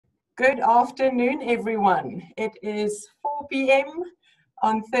Good afternoon, everyone. It is 4 p.m.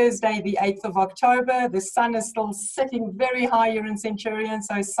 on Thursday, the 8th of October. The sun is still sitting very high here in Centurion,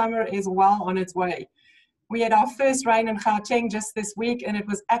 so summer is well on its way. We had our first rain in Gauteng just this week, and it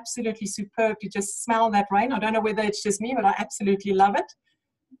was absolutely superb to just smell that rain. I don't know whether it's just me, but I absolutely love it.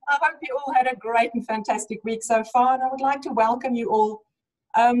 I hope you all had a great and fantastic week so far, and I would like to welcome you all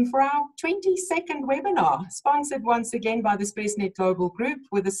for our 22nd webinar, sponsored once again by the SpaceNet Global Group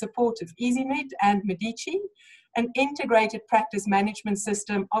with the support of EZMed and Medici, an integrated practice management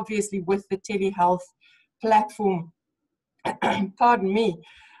system, obviously with the telehealth platform. Pardon me.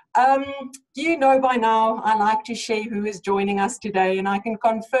 You know by now, I like to share who is joining us today, and I can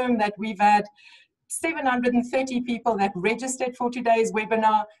confirm that we've had 730 people that registered for today's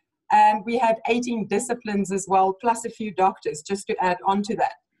webinar, and we had 18 disciplines as well, plus a few doctors, just to add on to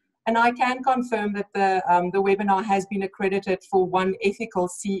that. And I can confirm that the webinar has been accredited for one ethical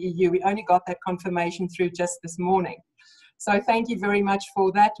CEU. We only got that confirmation through just this morning. So thank you very much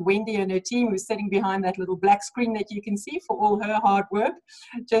for that. Wendy and her team, who's sitting behind that little black screen that you can see, for all her hard work,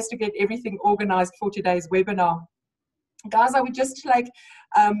 just to get everything organized for today's webinar. Guys, I would just like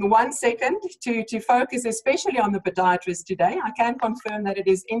 1 second to focus especially on the podiatrist today. I can confirm that it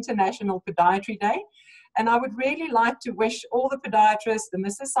is International Podiatry Day, and I would really like to wish all the podiatrists and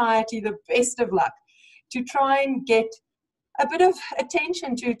the society the best of luck to try and get a bit of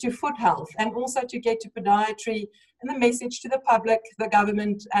attention to foot health, and also to get to podiatry and the message to the public, the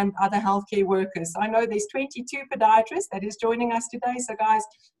government, and other healthcare workers. I know there's 22 podiatrists that is joining us today, so guys,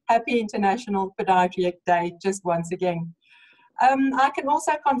 happy International Podiatry Day just once again. I can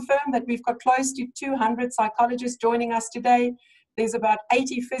also confirm that we've got close to 200 psychologists joining us today. There's about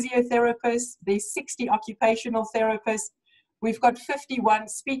 80 physiotherapists, there's 60 occupational therapists, we've got 51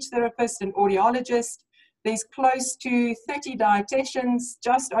 speech therapists and audiologists, there's close to 30 dietitians,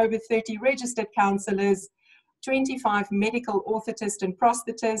 just over 30 registered counselors, 25 medical orthotists and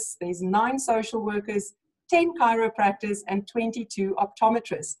prosthetists, there's 9 social workers, 10 chiropractors, and 22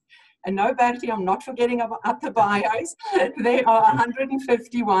 optometrists. And no, Bertie, I'm not forgetting about the bios. There are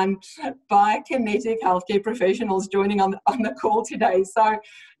 151 biokinetic healthcare professionals joining on the call today. So,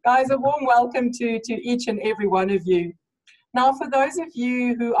 guys, a warm welcome to each and every one of you. Now, for those of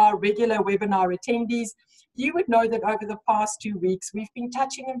you who are regular webinar attendees, you would know that over the past 2 weeks, we've been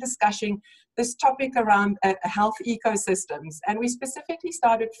touching and discussing this topic around health ecosystems, and we specifically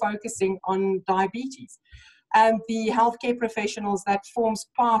started focusing on diabetes and the healthcare professionals that forms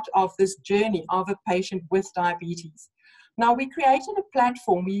part of this journey of a patient with diabetes. Now, we created a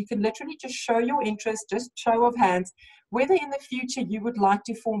platform where you can literally just show your interest, just show of hands, whether in the future you would like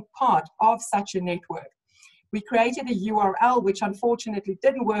to form part of such a network. We created a URL, which unfortunately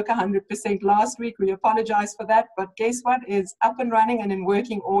didn't work 100% last week. We apologize for that, but guess what? It's up and running and in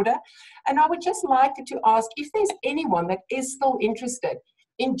working order. And I would just like to ask if there's anyone that is still interested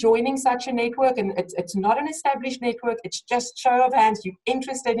in joining such a network, and it's not an established network, it's just show of hands, you're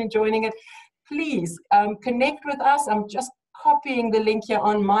interested in joining it, please connect with us. I'm just copying the link here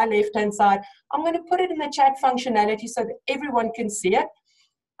on my left-hand side. I'm going to put it in the chat functionality so that everyone can see it.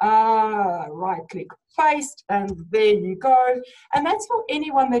 Right-click, paste, and there you go. And that's for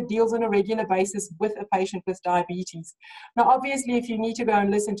anyone that deals on a regular basis with a patient with diabetes. Now, obviously, if you need to go and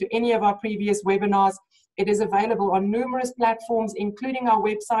listen to any of our previous webinars, it is available on numerous platforms, including our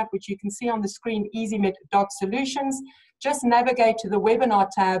website, which you can see on the screen, ezmed.solutions. Just navigate to the webinar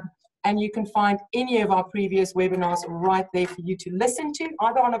tab, and you can find any of our previous webinars right there for you to listen to,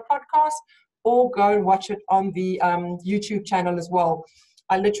 either on a podcast or go and watch it on the YouTube channel as well.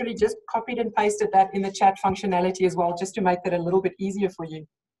 I literally just copied and pasted that in the chat functionality as well, just to make that a little bit easier for you.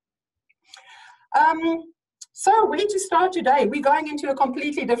 So where to start today? We're going into a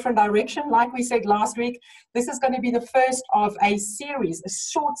completely different direction. Like we said last week, this is going to be the first of a series, a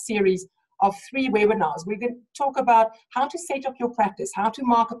short series of 3 webinars. We're going to talk about how to set up your practice, how to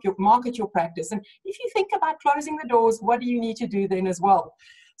market your practice. And if you think about closing the doors, what do you need to do then as well?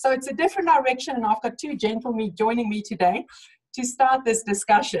 So it's a different direction, and I've got 2 gentlemen joining me today to start this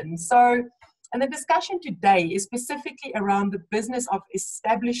discussion. And the discussion today is specifically around the business of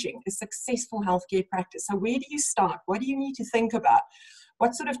establishing a successful healthcare practice. So where do you start? What do you need to think about?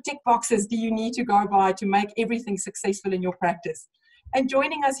 What sort of tick boxes do you need to go by to make everything successful in your practice? And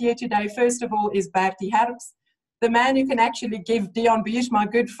joining us here today, first of all, is Bertie Harps, the man who can actually give Dion Bush, my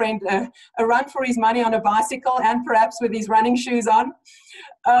good friend, a run for his money on a bicycle, and perhaps with his running shoes on.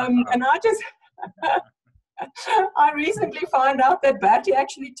 And I recently found out that Bertie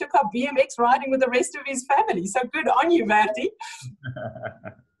actually took up BMX riding with the rest of his family. So good on you, Bertie.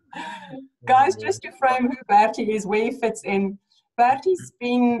 Guys, just to frame who Bertie is, where he fits in, Bertie's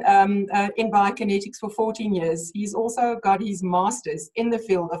been in biokinetics for 14 years. He's also got his master's in the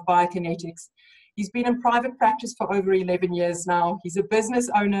field of biokinetics. He's been in private practice for over 11 years now. He's a business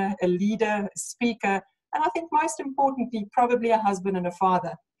owner, a leader, a speaker, and I think most importantly, probably a husband and a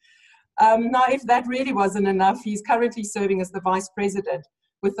father. Now, if that really wasn't enough, he's currently serving as the Vice President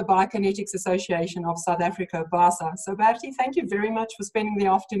with the Biokinetics Association of South Africa, BASA. So Bertie, thank you very much for spending the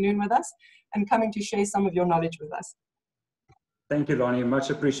afternoon with us and coming to share some of your knowledge with us. Thank you, Lonnie. Much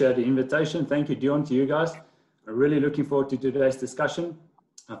appreciate the invitation. Thank you, Dion, to you guys. I'm really looking forward to today's discussion.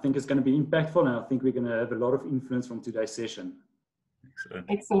 I think it's going to be impactful, and I think we're going to have a lot of influence from today's session.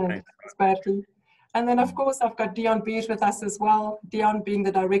 Excellent. Thanks, Bertie. And then, of course, I've got Dion Beers with us as well. Dion being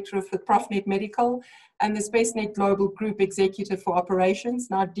the director of the Profnet Medical and the SpaceNet Global Group Executive for Operations.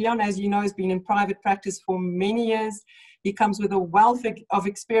 Now, Dion, as you know, has been in private practice for many years. He comes with a wealth of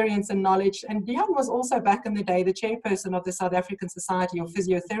experience and knowledge. And Dion was also back in the day the chairperson of the South African Society of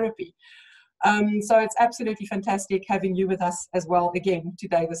Physiotherapy. So it's absolutely fantastic having you with us as well again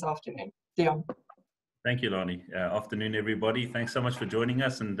today this afternoon. Dion. Thank you, Lonnie. Afternoon, everybody. Thanks so much for joining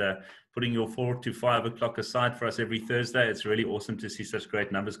us and putting your 4 to 5 o'clock aside for us every Thursday. It's really awesome to see such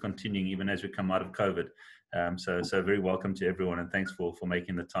great numbers continuing even as we come out of COVID. So very welcome to everyone, and thanks for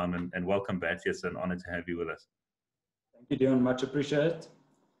making the time, and welcome back. It's an honor to have you with us. Thank you, Dion. Much appreciated.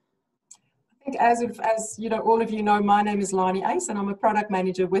 I think as you know, all of you know, my name is Lani Ace, and I'm a product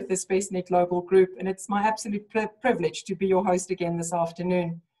manager with the SpaceNet Global Group, and it's my absolute privilege to be your host again this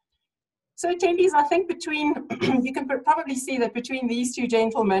afternoon. So attendees, I think you can probably see that between these two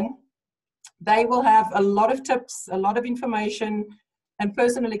gentlemen, they will have a lot of tips, a lot of information and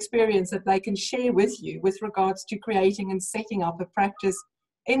personal experience that they can share with you with regards to creating and setting up a practice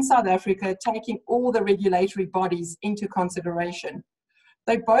in South Africa, taking all the regulatory bodies into consideration.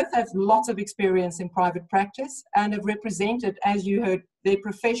 They both have lots of experience in private practice and have represented, as you heard, their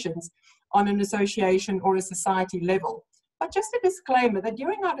professions on an association or a society level. But just a disclaimer that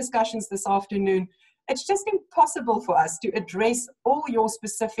during our discussions this afternoon, it's just impossible for us to address all your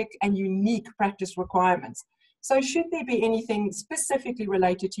specific and unique practice requirements. So should there be anything specifically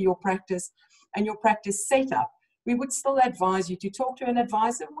related to your practice and your practice setup, we would still advise you to talk to an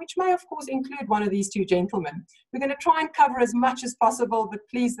advisor, which may of course include one of these two gentlemen. We're going to try and cover as much as possible, but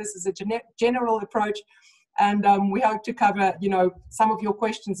please, this is a general approach. And we hope to cover, some of your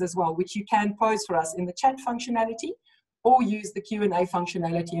questions as well, which you can pose for us in the chat functionality, or use the Q&A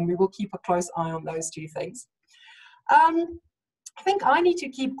functionality, and we will keep a close eye on those two things. I think I need to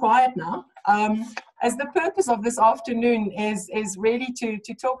keep quiet now, as the purpose of this afternoon is really to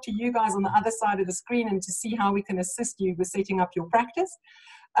talk to you guys on the other side of the screen and to see how we can assist you with setting up your practice.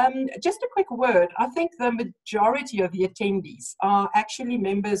 Just a quick word, I think the majority of the attendees are actually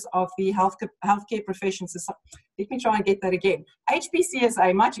members of the Healthcare Professions Society. Let me try and get that again.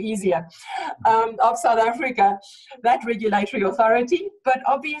 HPCSA, much easier, of South Africa, that regulatory authority. But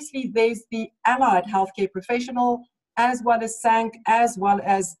obviously there's the Allied Healthcare Professional, as well as SANC, as well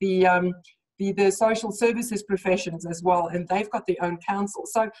as the social services professions as well, and they've got their own council.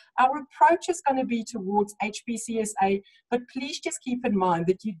 So our approach is going to be towards HPCSA, but please just keep in mind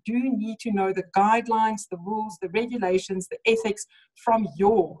that you do need to know the guidelines, the rules, the regulations, the ethics from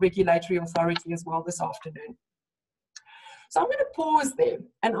your regulatory authority as well this afternoon. So I'm going to pause there,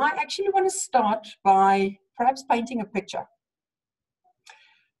 and I actually want to start by perhaps painting a picture.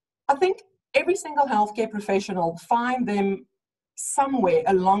 I think every single healthcare professional find them somewhere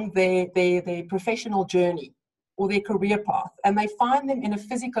along their professional journey or their career path, and they find them in a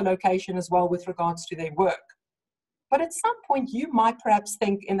physical location as well with regards to their work. But at some point you might perhaps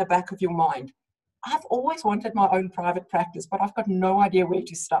think in the back of your mind, I've always wanted my own private practice, but I've got no idea where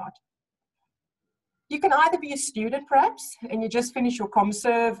to start. You can either be a student perhaps, and you just finish your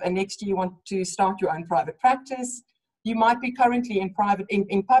ComServe, and next year you want to start your own private practice. You might be currently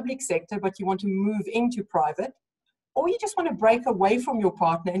in public sector, but you want to move into private. Or you just want to break away from your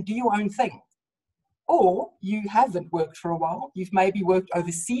partner and do your own thing. Or you haven't worked for a while. You've maybe worked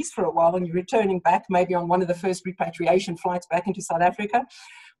overseas for a while and you're returning back, maybe on one of the first repatriation flights back into South Africa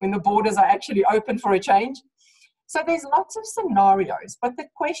when the borders are actually open for a change. So there's lots of scenarios, but the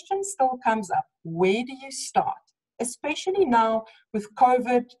question still comes up, where do you start? Especially now with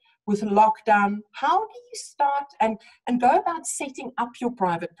COVID, with lockdown, how do you start and go about setting up your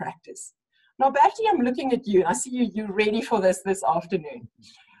private practice? Now, Bertie, I'm looking at you. I see you're ready for this afternoon.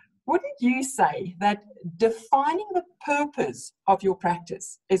 Wouldn't you say that defining the purpose of your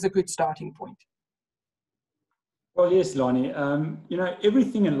practice is a good starting point? Well, yes, Lonnie.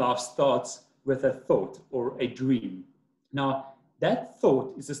 Everything in life starts with a thought or a dream. Now, that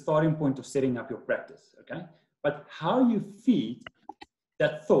thought is the starting point of setting up your practice, okay? but how you feed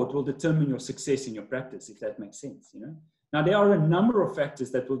that thought will determine your success in your practice, if that makes sense, you know. Now, there are a number of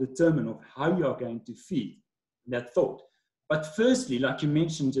factors that will determine of how you are going to feed that thought. But firstly, like you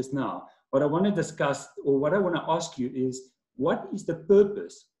mentioned just now, what I want to discuss, or what I want to ask you is, what is the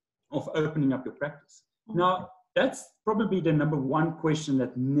purpose of opening up your practice? Now, that's probably the number one question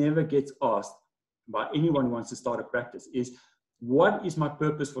that never gets asked by anyone who wants to start a practice is, what is my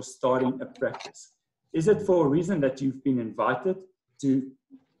purpose for starting a practice? Is it for a reason that you've been invited to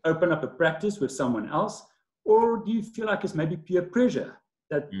open up a practice with someone else? Or do you feel like it's maybe peer pressure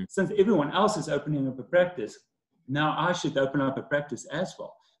that since everyone else is opening up a practice, now I should open up a practice as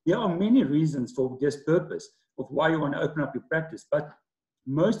well? There are many reasons for this purpose of why you want to open up your practice, but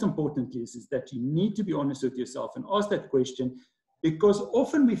most importantly is that you need to be honest with yourself and ask that question, because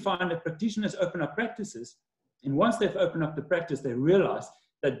often we find that practitioners open up practices, and once they've opened up the practice, they realize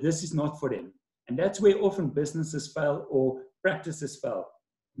that this is not for them. And that's where often businesses fail or practices fail.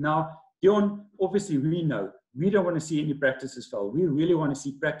 Now, Dion, obviously we know we don't want to see any practices fail. We really want to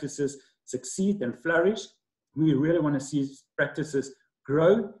see practices succeed and flourish. We really want to see practices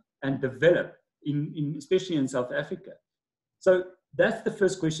grow and develop, especially in South Africa. So that's the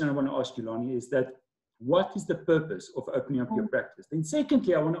first question I want to ask you, Lonnie, is that what is the purpose of opening up your practice? Then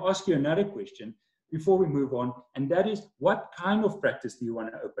secondly, I want to ask you another question before we move on, and that is, what kind of practice do you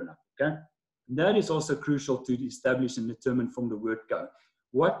want to open up? Okay, that is also crucial to establish and determine from the word go.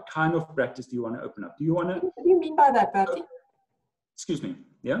 What kind of practice do you want to open up? Do you want to? What do you mean by that, Bertie? Excuse me.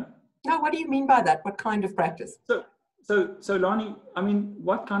 Yeah. No, what do you mean by that? What kind of practice? So Lonnie, I mean,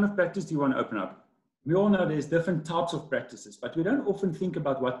 what kind of practice do you want to open up? We all know there's different types of practices, but we don't often think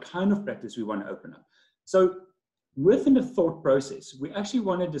about what kind of practice we want to open up. So within the thought process, we actually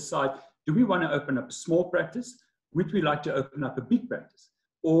want to decide, do we want to open up a small practice? Would we like to open up a big practice?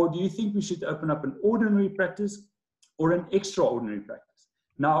 Or do you think we should open up an ordinary practice or an extraordinary practice?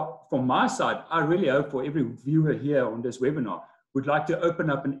 Now, from my side, I really hope for every viewer here on this webinar would like to open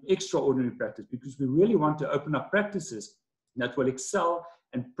up an extraordinary practice, because we really want to open up practices that will excel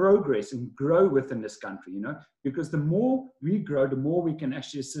and progress and grow within this country, you know, because the more we grow, the more we can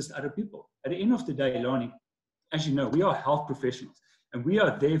actually assist other people. At the end of the day, Lonnie, as you know, we are health professionals and we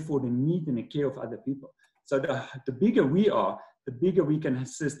are there for the need and the care of other people. So the bigger we are, the bigger we can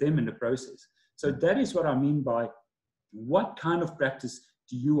assist them in the process. So that is what I mean by what kind of practice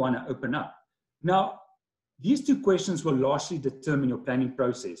do you want to open up? Now, these two questions will largely determine your planning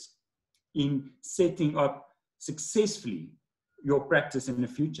process in setting up successfully your practice in the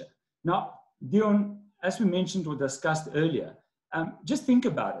future. Now, Dion, as we mentioned or discussed earlier, just think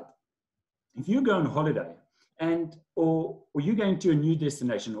about it. If you go on holiday or you're going to a new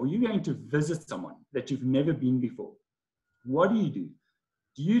destination, or you're going to visit someone that you've never been before, what do? Do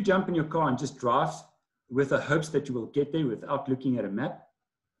you jump in your car and just drive with the hopes that you will get there without looking at a map?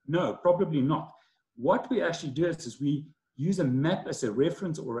 No, probably not. What we actually do is we use a map as a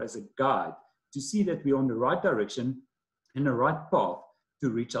reference or as a guide to see that we're on the right direction and the right path to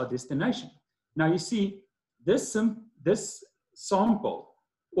reach our destination. Now, you see, this sample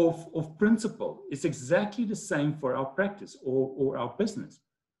of principle is exactly the same for our practice or our business.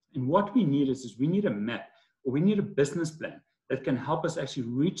 And what we need is we need a map, or we need a business plan that can help us actually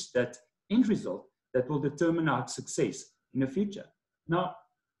reach that end result that will determine our success in the future. Now,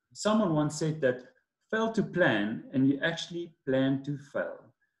 someone once said that fail to plan and you actually plan to fail.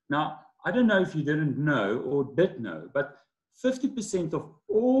 Now, I don't know if you didn't know or did know, but 50% of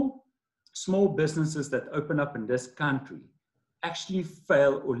all small businesses that open up in this country actually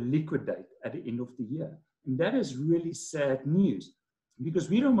fail or liquidate at the end of the year. And that is really sad news, because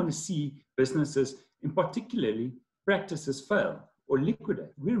we don't want to see businesses, in particularly practices, fail or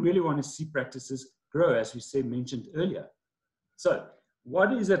liquidate. We really want to see practices grow, as we mentioned earlier. So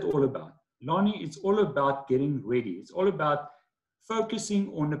what is that all about? Lonnie, it's all about getting ready. It's all about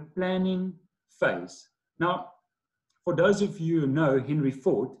focusing on the planning phase. Now, for those of you who know Henry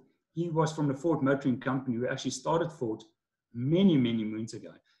Ford, he was from the Ford Motoring Company who actually started Ford many, many moons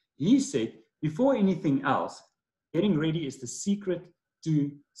ago. He said, before anything else, getting ready is the secret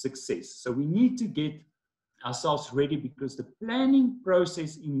to success. So we need to get ourselves ready, because the planning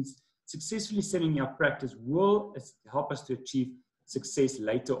process in successfully setting our practice will help us to achieve success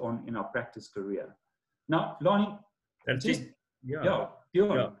later on in our practice career. Now, Lonnie,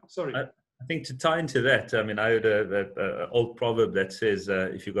 sorry. I think to tie into that, I mean, I heard an old proverb that says,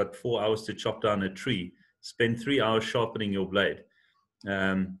 if you've got 4 hours to chop down a tree, spend 3 hours sharpening your blade.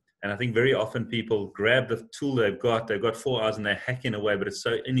 And I think very often people grab the tool they've got 4 hours and they're hacking away, but it's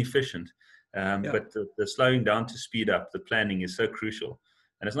so inefficient. But the slowing down to speed up, the planning is so crucial.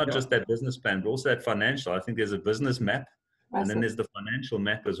 And it's not just that business plan, but also that financial. I think there's a business map, and then there's the financial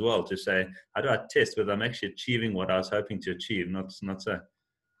map as well to say, how do I test whether I'm actually achieving what I was hoping to achieve? Not so.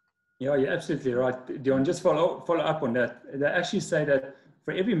 Yeah, you're absolutely right, Dion. Just follow up on that. They actually say that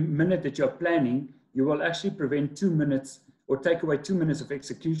for every minute that you're planning, you will actually prevent 2 minutes or take away 2 minutes of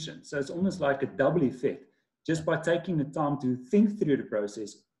execution. So it's almost like a double effect just by taking the time to think through the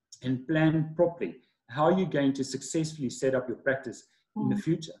process and plan properly how you're going to successfully set up your practice in the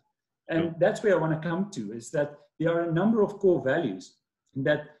future. And that's where I want to come to, is that there are a number of core values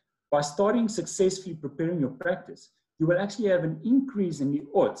that by starting successfully preparing your practice, you will actually have an increase in the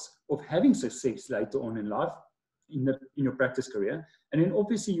odds of having success later on in life, in your practice career. And then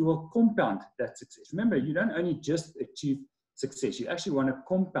obviously you will compound that success. Remember, you don't only just achieve success, you actually want to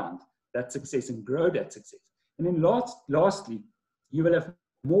compound that success and grow that success. And then lastly, you will have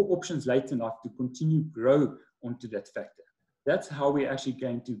more options later in life to continue grow onto that factor. That's how we're actually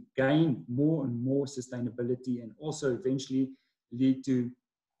going to gain more and more sustainability and also eventually lead to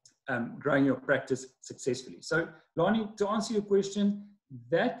growing your practice successfully. So, Lani, to answer your question,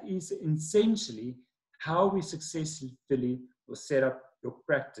 that is essentially how we successfully will set up your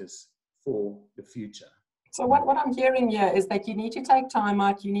practice for the future. So what I'm hearing here is that you need to take time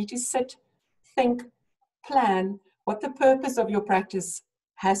out, you need to sit, think, plan what the purpose of your practice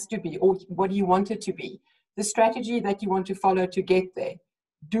has to be, or what you want it to be, the strategy that you want to follow to get there.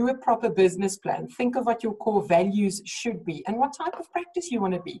 Do a proper business plan. Think of what your core values should be and what type of practice you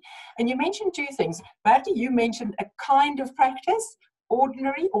want to be. And you mentioned two things. Bertie, you mentioned a kind of practice,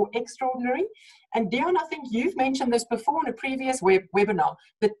 ordinary or extraordinary. And Dion, I think you've mentioned this before in a previous webinar,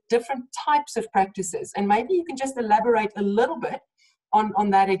 the different types of practices. And maybe you can just elaborate a little bit on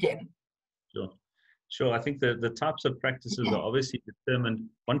that again. Sure. I think the types of practices are obviously determined.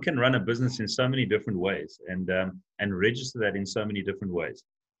 One can run a business in so many different ways and register that in so many different ways.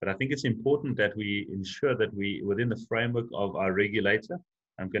 But I think it's important that we ensure that we, within the framework of our regulator,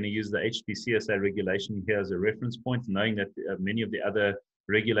 I'm going to use the HPCSA regulation here as a reference point, knowing that many of the other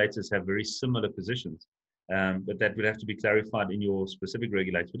regulators have very similar positions. But that would have to be clarified in your specific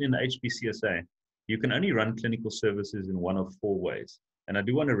regulator. But in the HPCSA, you can only run clinical services in one of 4 ways. And I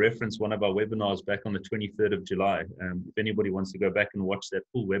do want to reference one of our webinars back on the 23rd of July. If anybody wants to go back and watch that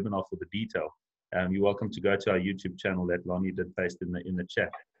full webinar for the detail, you're welcome to go to our YouTube channel that Lonnie did paste in the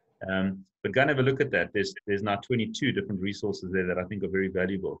chat. But go and have a look at that. There's now 22 different resources there that I think are very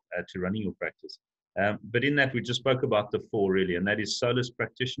valuable to running your practice. But in that, we just spoke about the 4 really, and that is solus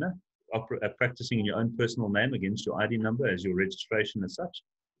practitioner, practicing in your own personal name against your ID number as your registration as such.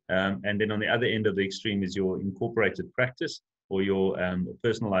 And then on the other end of the extreme is your incorporated practice, or your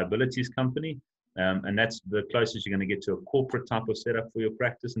personal liabilities company. And that's the closest you're going to get to a corporate type of setup for your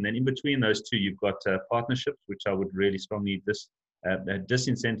practice. And then in between those two, you've got partnerships, which I would really strongly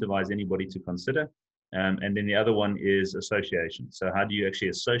disincentivize anybody to consider. And then the other one is association. So how do you actually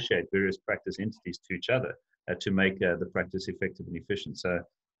associate various practice entities to each other to make the practice effective and efficient? So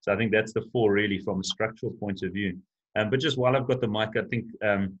I think that's the 4 really from a structural point of view. But just while I've got the mic, I think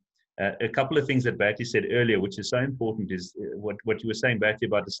a couple of things that Bertie said earlier, which is so important, is what you were saying, Bertie,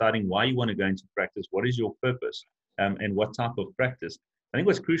 about deciding why you want to go into practice, what is your purpose, and what type of practice. I think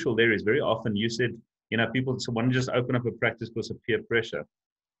what's crucial there is very often you said, people want to just open up a practice because of peer pressure.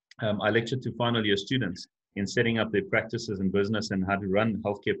 I lectured to final year students in setting up their practices and business and how to run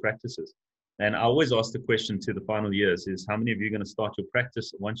healthcare practices. And I always ask the question to the final years is, how many of you are going to start your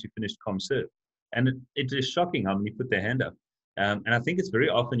practice once you finish ComServe? And it is shocking how many put their hand up. And I think it's very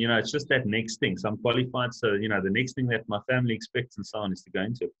often, it's just that next thing. So I'm qualified, so, the next thing that my family expects and so on is to go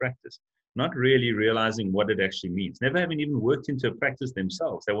into a practice, not really realizing what it actually means. Never having even worked into a practice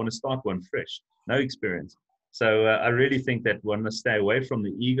themselves. They want to start one fresh, no experience. So I really think that one must stay away from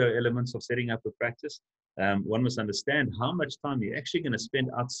the ego elements of setting up a practice. One must understand how much time you're actually going to spend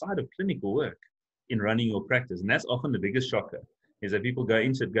outside of clinical work in running your practice. And that's often the biggest shocker. Is that people go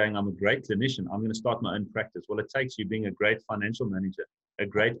into it going, I'm a great clinician, I'm going to start my own practice. Well, it takes you being a great financial manager, a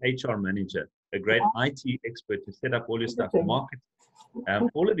great HR manager, a great IT expert to set up all your stuff, market.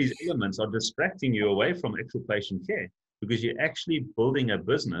 All of these elements are distracting you away from actual patient care because you're actually building a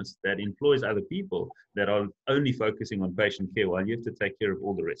business that employs other people that are only focusing on patient care while you have to take care of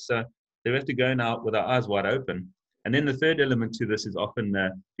all the rest. So they have to go now with our eyes wide open. And then the third element to this is often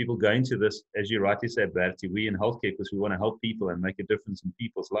people go into this, as you rightly said, Bertie, we in healthcare because we want to help people and make a difference in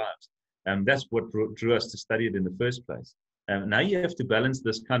people's lives. And that's what drew us to study it in the first place. Now you have to balance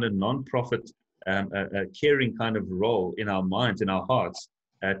this kind of non-profit, caring kind of role in our minds, in our hearts,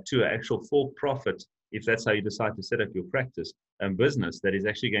 to an actual for-profit, if that's how you decide to set up your practice and business that is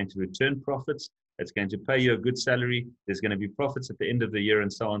actually going to return profits, It's going to pay you a good salary. There's going to be profits at the end of the year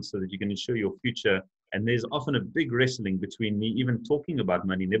and so on, so that you can ensure your future. And there's often a big wrestling between me even talking about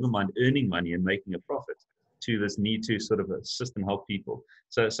money, never mind earning money and making a profit, to this need to sort of assist and help people.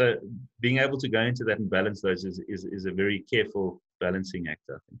 So being able to go into that and balance those is a very careful balancing act,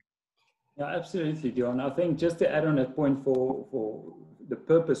 I think. Yeah, absolutely, Dion. I think just to add on that point for the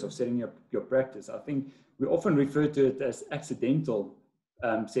purpose of setting up your practice, I think we often refer to it as accidental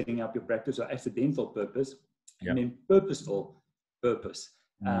setting up your practice, or accidental purpose, and then purposeful purpose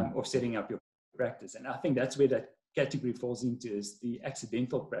of setting up your practice. And I think that's where that category falls into, is the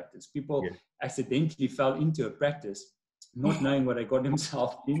accidental practice. People accidentally fell into a practice not knowing what they got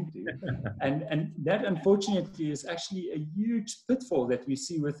themselves into. And that, unfortunately, is actually a huge pitfall that we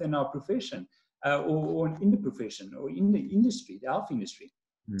see within our profession, or in the profession, or in the industry, the health industry.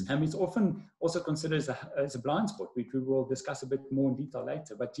 It's often also considered as a blind spot, which we will discuss a bit more in detail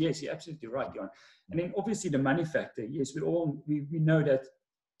later. But yes, you're absolutely right, Jan. And then obviously the money factor. Yes, we know that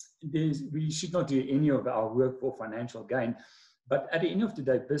we should not do any of our work for financial gain. But at the end of the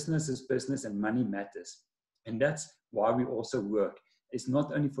day, business is business, and money matters. And that's why we also work. It's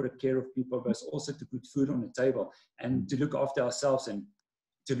not only for the care of people, but it's also to put food on the table and to look after ourselves and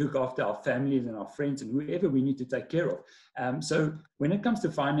to look after our families and our friends and whoever we need to take care of. So when it comes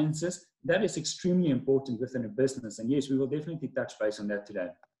to finances, that is extremely important within a business. And yes, we will definitely touch base on that today.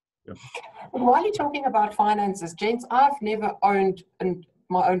 Yeah. Well, while you're talking about finances, gents, I've never owned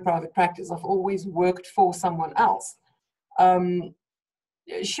my own private practice. I've always worked for someone else.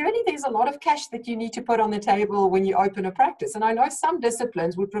 Surely there's a lot of cash that you need to put on the table when you open a practice. And I know some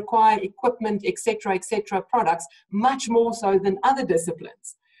disciplines would require equipment, etc., products, much more so than other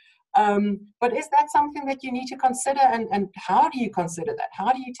disciplines. But is that something that you need to consider? And how do you consider that?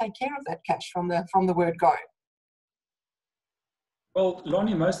 How do you take care of that cash from the word go? Well,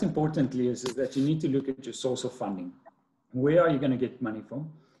 Lonnie, most importantly is that you need to look at your source of funding. Where are you going to get money from?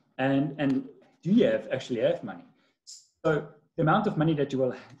 And do you actually have money? So the amount of money that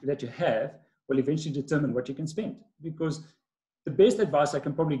you have will eventually determine what you can spend. Because the best advice I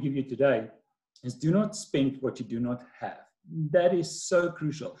can probably give you today is do not spend what you do not have. That is so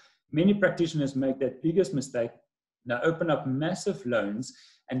crucial. Many practitioners make that biggest mistake. They open up massive loans,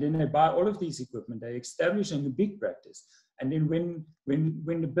 and then they buy all of these equipment. They establish a big practice. And then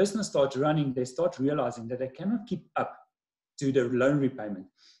when the business starts running, they start realizing that they cannot keep up to the loan repayment.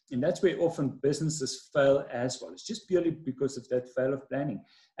 And that's where often businesses fail as well. It's just purely because of that fail of planning.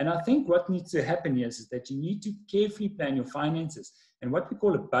 And I think what needs to happen here is that you need to carefully plan your finances and what we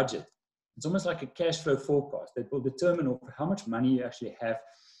call a budget. It's almost like a cash flow forecast that will determine how much money you actually have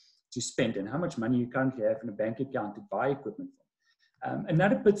to spend and how much money you currently have in a bank account to buy equipment from.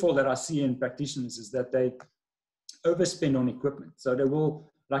 Another pitfall that I see in practitioners is that they overspend on equipment. So they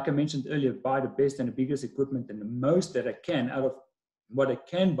will, like I mentioned earlier, buy the best and the biggest equipment and the most that they can out of what they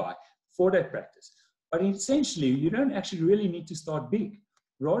can buy for their practice. But essentially, you don't actually really need to start big.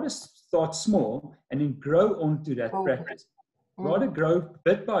 Rather start small and then grow onto that practice. Rather grow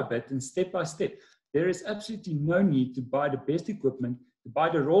bit by bit and step by step. There is absolutely no need to buy the best equipment, to buy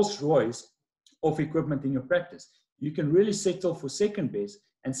the Rolls Royce of equipment in your practice. You can really settle for second best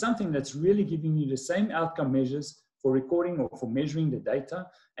and something that's really giving you the same outcome measures for recording or for measuring the data,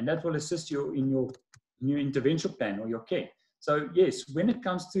 and that will assist you in your intervention plan or your care. So yes, when it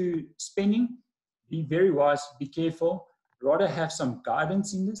comes to spending, be very wise, be careful, rather have some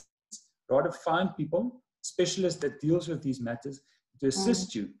guidance in this, rather find people, specialists that deals with these matters to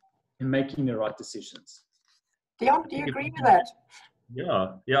assist you in making the right decisions. Dion, do you agree with that?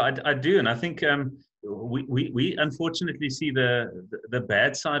 Yeah, I do. And I think we unfortunately see the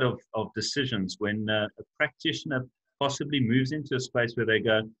bad side of decisions when a practitioner possibly moves into a space where they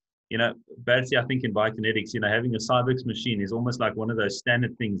go, badly, I think in biokinetics, having a Cybex machine is almost like one of those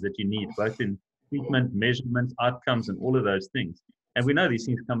standard things that you need, both in treatment, measurements, outcomes, and all of those things. And we know these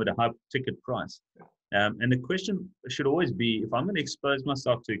things come at a high ticket price. And the question should always be, if I'm going to expose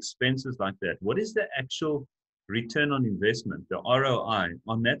myself to expenses like that, what is the actual return on investment, the ROI,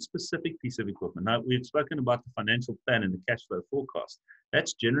 on that specific piece of equipment? Now, we've spoken about the financial plan and the cash flow forecast.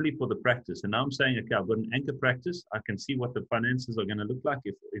 That's generally for the practice. And now I'm saying, okay, I've got an anchor practice. I can see what the finances are going to look like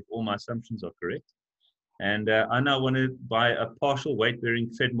if all my assumptions are correct. And I now want to buy a partial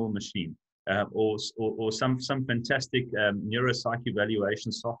weight-bearing Fedmore machine or some fantastic neuropsych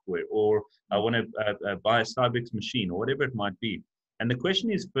evaluation software, or I want to buy a Cybex machine or whatever it might be. And the question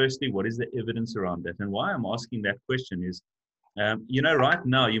is, firstly, what is the evidence around that? And why I'm asking that question is, right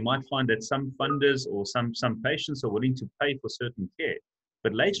now you might find that some funders or some patients are willing to pay for certain care.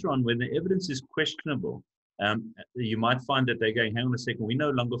 But later on, when the evidence is questionable, you might find that they're going, hang on a second, we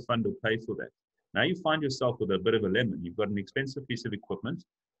no longer fund or pay for that. Now you find yourself with a bit of a lemon. You've got an expensive piece of equipment.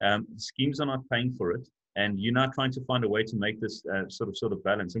 Schemes are not paying for it. And you're now trying to find a way to make this sort of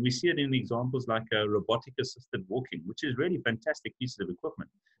balance. And we see it in examples like robotic assisted walking, which is really fantastic pieces of equipment,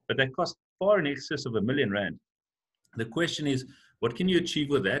 but they cost far in excess of R1 million. The question is, what can you achieve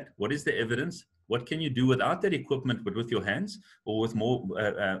with that? What is the evidence? What can you do without that equipment, but with your hands, or with more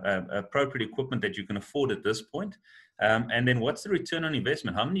appropriate equipment that you can afford at this point? And then what's the return on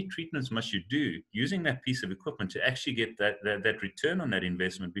investment? How many treatments must you do using that piece of equipment to actually get that return on that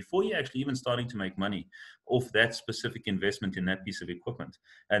investment before you're actually even starting to make money off that specific investment in that piece of equipment?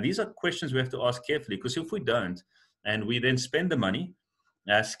 And these are questions we have to ask carefully, because if we don't, and we then spend the money,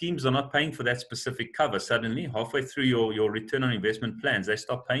 schemes are not paying for that specific cover. Suddenly, halfway through your return on investment plans, they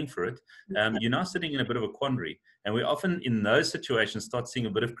stop paying for it. You're now sitting in a bit of a quandary. And we often, in those situations, start seeing a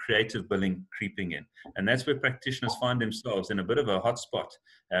bit of creative billing creeping in. And that's where practitioners find themselves in a bit of a hot spot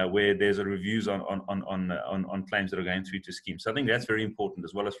where there's a reviews on claims that are going through to schemes. So I think that's very important,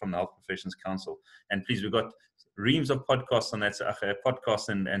 as well as from the Health Professions Council. And please, we've got reams of podcasts on that, podcasts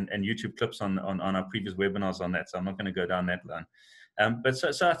and YouTube clips on our previous webinars on that. So I'm not going to go down that line. But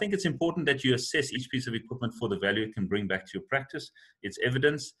so I think it's important that you assess each piece of equipment for the value it can bring back to your practice, its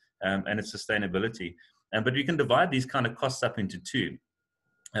evidence, and its sustainability. But you can divide these kind of costs up into two.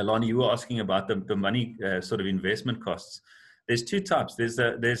 Lonnie, you were asking about the money sort of investment costs. There's two types. There's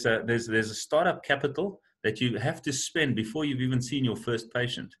a startup capital that you have to spend before you've even seen your first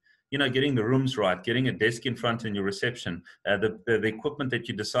patient. You know, getting the rooms right, getting a desk in front in your reception, the equipment that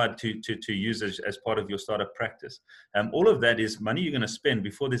you decide to use as part of your startup practice. All of that is money you're going to spend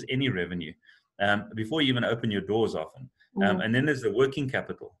before there's any revenue, before you even open your doors often. And then there's the working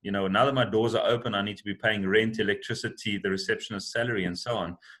capital. You know, now that my doors are open, I need to be paying rent, electricity, the receptionist's salary, and so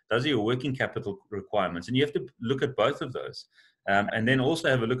on. Those are your working capital requirements. And you have to look at both of those. And then also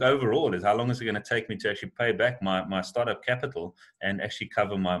have a look overall is how long is it going to take me to actually pay back my startup capital and actually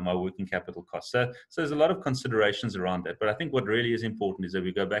cover my working capital costs. So there's a lot of considerations around that. But I think what really is important is that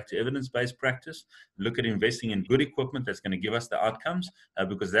we go back to evidence-based practice, look at investing in good equipment that's going to give us the outcomes,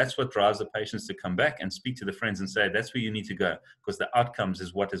 because that's what drives the patients to come back and speak to the friends and say, that's where you need to go, because the outcomes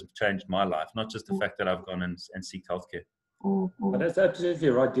is what has changed my life, not just the fact that I've gone and seeked healthcare. But that's absolutely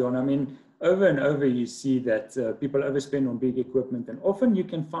right, Dion. I mean, over and over you see that people overspend on big equipment, and often you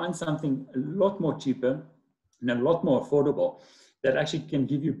can find something a lot more cheaper and a lot more affordable that actually can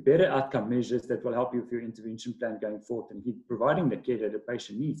give you better outcome measures that will help you with your intervention plan going forward and keep providing the care that the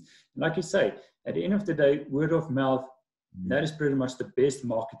patient needs. And like you say, at the end of the day, word of mouth, that is pretty much the best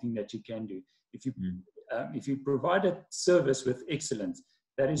marketing that you can do. If you provide a service with excellence,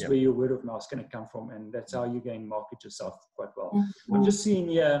 that is where your word of mouth is going to come from, and that's how you're going to market yourself quite well. I'm just seeing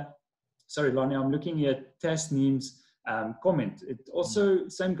here, sorry, Lonnie, I'm looking at Tasneem's comment. It also,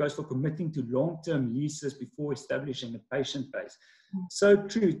 same goes for committing to long-term leases before establishing a patient base. So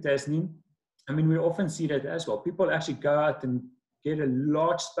true, Tasneem. I mean, we often see that as well. People actually go out and get a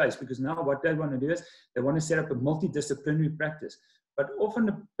large space because now what they want to do is they want to set up a multidisciplinary practice. But often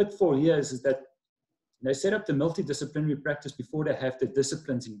the pitfall here is that they set up the multidisciplinary practice before they have the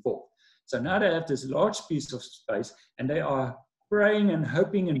disciplines involved. So now they have this large piece of space and they are praying and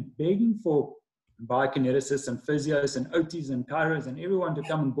hoping and begging for biokineticists and physios and OTs and chiros and everyone to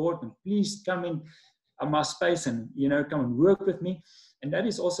come on board and please come in my space and, you know, come and work with me. And that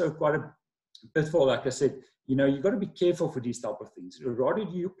is also quite a pitfall. Like I said, you know, you've got to be careful for these type of things. Rather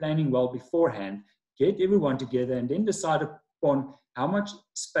you planning well beforehand, get everyone together and then decide upon how much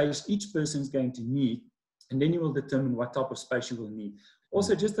space each person is going to need. And then you will determine what type of space you will need.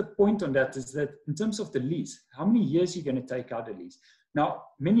 Also, just a point on that is that in terms of the lease, how many years you're going to take out a lease? Now,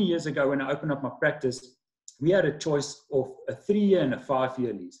 many years ago when I opened up my practice, we had a choice of a 3-year and a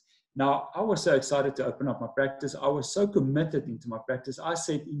 5-year lease. Now, I was so excited to open up my practice. I was so committed into my practice. I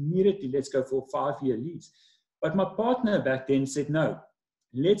said immediately, let's go for a 5-year lease. But my partner back then said, no,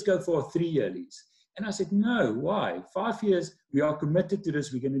 let's go for a 3-year lease. And I said, no, why? 5 years, we are committed to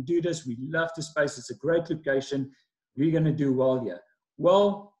this. We're going to do this. We love the space. It's a great location. We're going to do well here.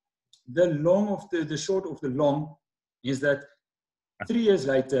 Well, the short of the long is that 3 years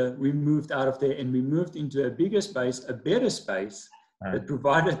later, we moved out of there and we moved into a bigger space, a better space that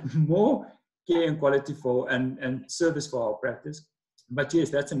provided more care and quality for and service for our practice. But yes,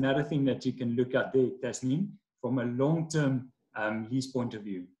 that's another thing that you can look at there, Tasneem, from a long-term lease point of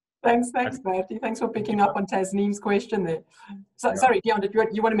view. Thanks, Bertie. Thanks for picking up on Tasneem's question there. So, sorry, Dion, did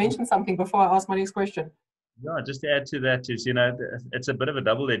you want to mention something before I ask my next question? Yeah, just to add to that is, you know, it's a bit of a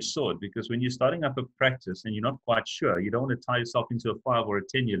double-edged sword because when you're starting up a practice and you're not quite sure, you don't want to tie yourself into a 5 or a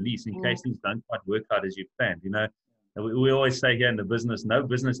 10-year lease in case things don't quite work out as you planned. You know, We always say here in the business, no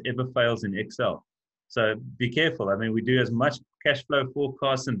business ever fails in Excel. So be careful. I mean, we do as much cash flow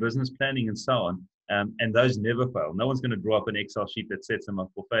forecasts and business planning and so on, and those never fail. No one's going to draw up an Excel sheet that sets them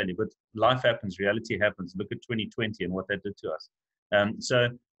up for failure, but life happens, reality happens. Look at 2020 and what that did to us. So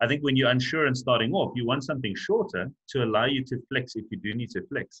I think when you're unsure and starting off, you want something shorter to allow you to flex if you do need to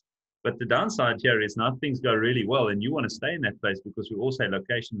flex. But the downside here is now things go really well and you want to stay in that place, because we all say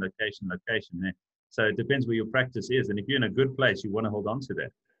location, location, location. So it depends where your practice is. And if you're in a good place, you want to hold on to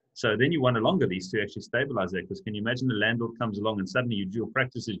that. So then you want a longer lease to actually stabilize that, because can you imagine the landlord comes along and suddenly your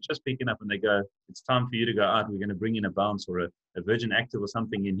practice is just picking up and they go, it's time for you to go out. We're going to bring in a bounce or a Virgin Active or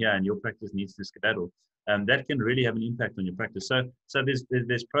something in here, and your practice needs to skedaddle. That can really have an impact on your practice. So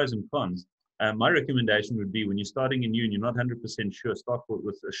there's pros and cons. My recommendation would be, when you're starting a new and you're not 100% sure, start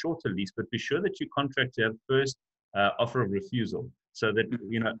with a shorter lease, but be sure that you contract to have first offer of refusal. So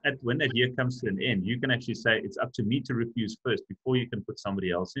that, when that year comes to an end, you can actually say, it's up to me to refuse first before you can put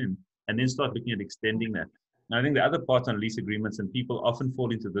somebody else in, and then start looking at extending that. Now, I think the other part on lease agreements, and people often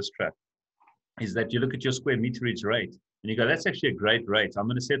fall into this trap, is that you look at your square meterage rate and you go, that's actually a great rate. I'm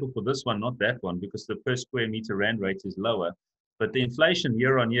going to settle for this one, not that one, because the per square meter rand rate is lower. But the inflation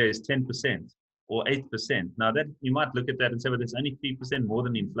year on year is 10% or 8%. Now, that you might look at that and say, well, there's only 3% more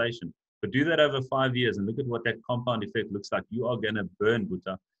than inflation. But do that over 5 years and look at what that compound effect looks like. You are going to burn,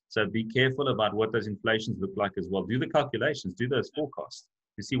 Buta. So be careful about what those inflations look like as well. Do the calculations, do those forecasts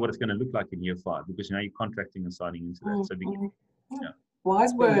to see what it's going to look like in year 5, because you're contracting and signing into that. So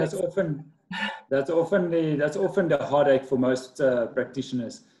wise words. That's often the heartache for most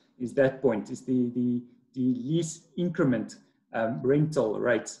practitioners. Is that point? Is the lease increment rental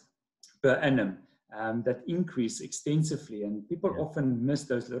rates per annum that increase extensively, and people often miss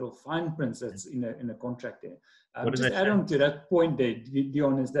those little fine prints that's in a contract there. Just add on to that point there,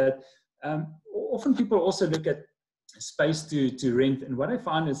 Dion, is that often people also look at space to rent, and what I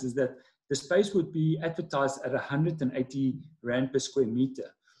find is that the space would be advertised at 180 Rand per square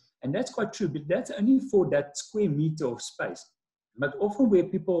meter. And that's quite true, but that's only for that square meter of space. But often where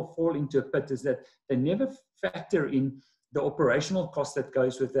people fall into a pit is that they never factor in the operational cost that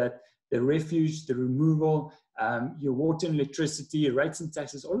goes with that, the refuge, the removal, your water and electricity, rates and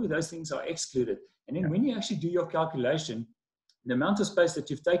taxes, all of those things are excluded. And then when you actually do your calculation, the amount of space that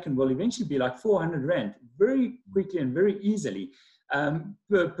you've taken will eventually be like 400 Rand very quickly and very easily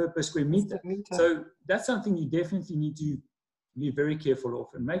per square meter. So that's something you definitely need to be very careful of,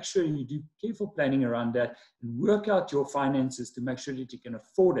 and make sure you do careful planning around that and work out your finances to make sure that you can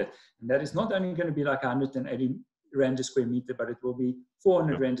afford it. And that is not only going to be like 180 Rand a square meter, but it will be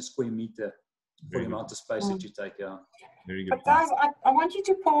 400 Rand a square meter for the amount of space that you take out. Very good. But guys, I want you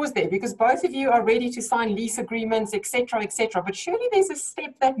to pause there, because both of you are ready to sign lease agreements, etc., etc. But surely there's a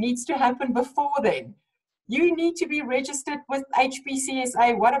step that needs to happen before then. You need to be registered with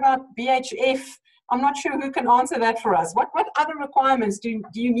HPCSA. What about BHF? I'm not sure who can answer that for us. What other requirements do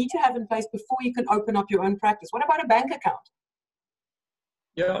you need to have in place before you can open up your own practice? What about a bank account?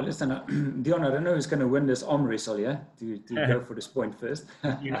 Yeah, listen, Dion, I don't know who's going to win this arm wrestle, to go for this point first.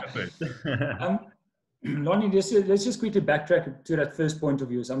 Lonnie, let's just quickly backtrack to that first point of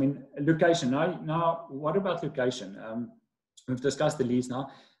view. I mean, location. Now, what about location? We've discussed the lease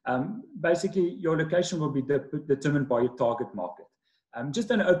now. Basically, your location will be determined by your target market.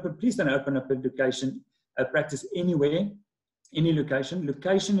 Please don't open up a practice anywhere, any location.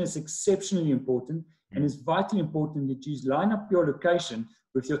 Location is exceptionally important, and it's vitally important that you line up your location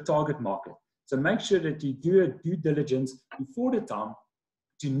with your target market. So make sure that you do a due diligence before the time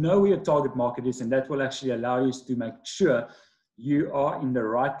to know where your target market is, and that will actually allow you to make sure you are in the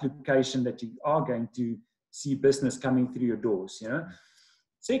right location, that you are going to see business coming through your doors.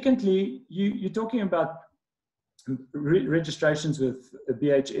 Secondly, you're talking about registrations with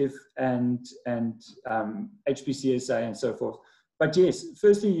BHF and HPCSA and so forth. But yes,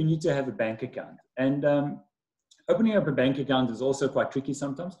 firstly, you need to have a bank account. And opening up a bank account is also quite tricky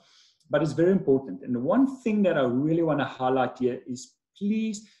sometimes, but it's very important. And the one thing that I really want to highlight here is,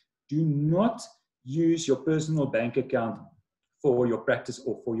 please do not use your personal bank account for your practice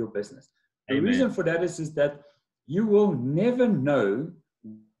or for your business. The reason for that is that you will never know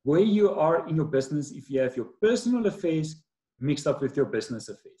where you are in your business if you have your personal affairs mixed up with your business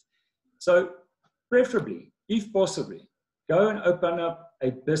affairs. So preferably, if possibly, go and open up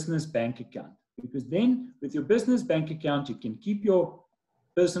a business bank account, because then with your business bank account, you can keep your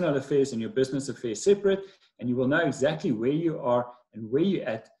personal affairs and your business affairs separate, and you will know exactly where you are and where you're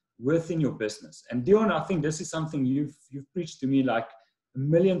at within your business. And Dion, I think this is something you've preached to me like a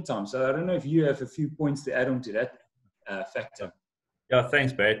million times. So I don't know if you have a few points to add on to that factor. Yeah,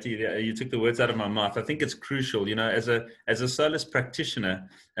 thanks, Barry. You took the words out of my mouth. I think it's crucial, you know, as a solace practitioner,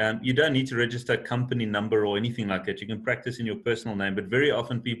 you don't need to register a company number or anything like that. You can practice in your personal name, but very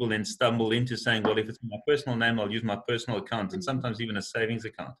often people then stumble into saying, well, if it's my personal name, I'll use my personal account, and sometimes even a savings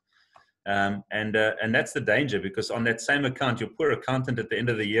account. And that's the danger, because on that same account, your poor accountant at the end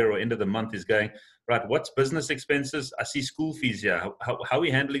of the year or end of the month is going, right, what's business expenses? I see school fees here. How are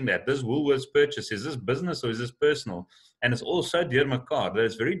we handling that? This Woolworths purchase, is this business or is this personal? And it's all so dear my card that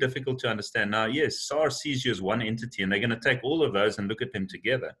it's very difficult to understand. Now, yes, SARS sees you as one entity, and they're going to take all of those and look at them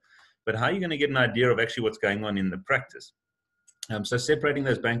together. But how are you going to get an idea of actually what's going on in the practice? So separating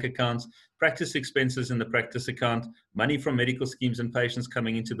those bank accounts, practice expenses in the practice account, money from medical schemes and patients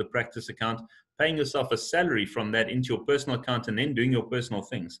coming into the practice account, paying yourself a salary from that into your personal account, and then doing your personal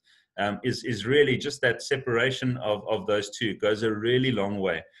things, is really just that separation of those two goes a really long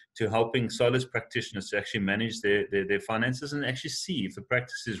way to helping solace practitioners to actually manage their finances and actually see if the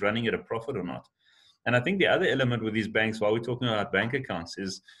practice is running at a profit or not. And I think the other element with these banks, while we're talking about bank accounts,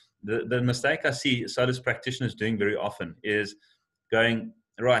 is the mistake I see solace practitioners doing very often is going,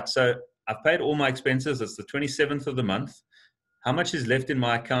 right, so I've paid all my expenses. It's the 27th of the month. How much is left in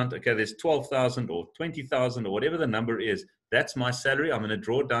my account? Okay, there's 12,000 or 20,000 or whatever the number is. That's my salary. I'm going to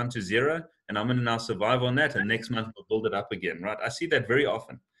draw it down to zero, and I'm going to now survive on that. And next month I'll build it up again, right? I see that very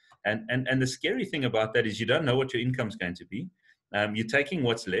often. And the scary thing about that is you don't know what your income is going to be. You're taking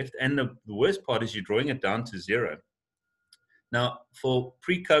what's left. And the worst part is you're drawing it down to zero. Now, for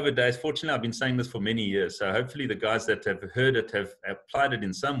pre-COVID days, fortunately, I've been saying this for many years. So hopefully the guys that have heard it have applied it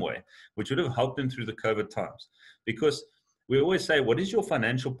in some way, which would have helped them through the COVID times. Because we always say, what is your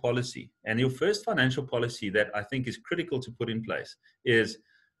financial policy? And your first financial policy that I think is critical to put in place is,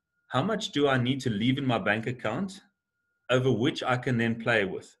 how much do I need to leave in my bank account over which I can then play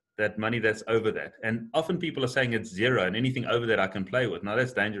with that money that's over that? And often people are saying it's zero, and anything over that I can play with. Now,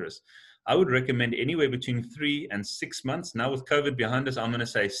 that's dangerous. I would recommend anywhere between 3 and 6 months. Now, with COVID behind us, I'm going to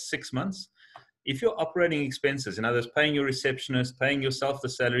say 6 months. If your operating expenses, in other words, paying your receptionist, paying yourself the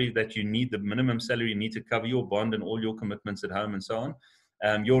salary that you need, the minimum salary you need to cover your bond and all your commitments at home and so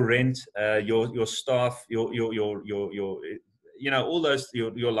on, your rent, your staff, your all those,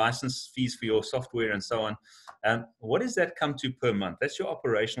 your license fees for your software and so on. What does that come to per month? That's your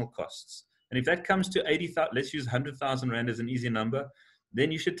operational costs. And if that comes to 80,000, let's use 100,000 Rand as an easy number, then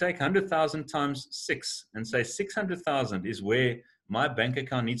you should take 100,000 times 6 and say 600,000 is where my bank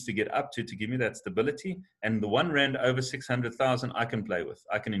account needs to get up to give me that stability. And the 1 Rand over 600,000 I can play with.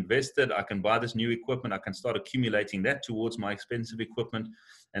 I can invest it. I can buy this new equipment. I can start accumulating that towards my expensive equipment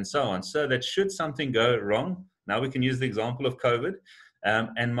and so on. So that should something go wrong, now we can use the example of COVID,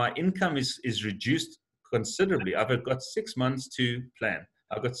 and my income is reduced considerably. I've got 6 months to plan.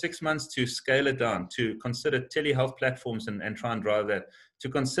 I've got 6 months to scale it down, to consider telehealth platforms and try and drive that, to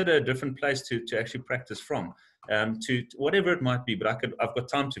consider a different place to actually practice from, to whatever it might be. But I've got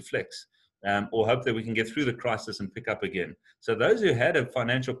time to flex, or hope that we can get through the crisis and pick up again. So those who had a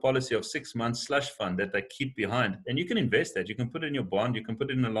financial policy of 6 months slush fund that they keep behind, and you can invest that. You can put it in your bond. You can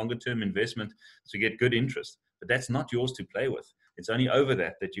put it in a longer term investment to get good interest. But that's not yours to play with. It's only over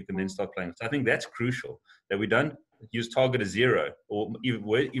that you can then start playing with. So I think that's crucial, that we don't use target as zero, or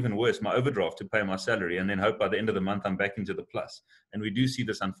even worse, my overdraft to pay my salary, and then hope by the end of the month I'm back into the plus. And we do see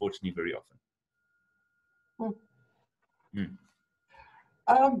this, unfortunately, very often.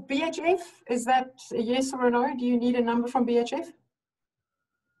 BHF, is that a yes or a no? Do you need a number from BHF?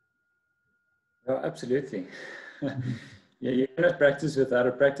 Oh, absolutely. Yeah, you cannot practice without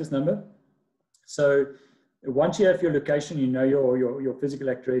a practice number. So once you have your location, you know your physical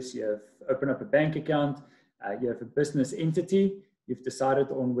address, you have open up a bank account, you have a business entity, you've decided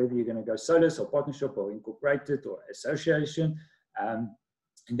on whether you're going to go solus or partnership or incorporated or association, and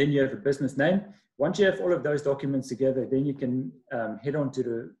then you have a business name. Once you have all of those documents together, then you can head on to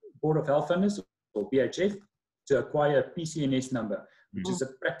the Board of Health Funders, or BHF, to acquire a PCNS number, which is a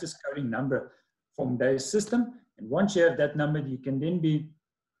practice coding number from their system. And once you have that number, you can then be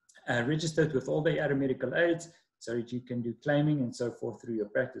registered with all the other medical aids, so that you can do claiming and so forth through your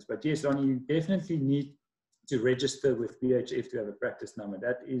practice. But yes, Lonnie, you definitely need to register with BHF to have a practice number.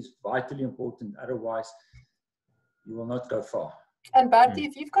 That is vitally important. Otherwise, you will not go far. And Bharti,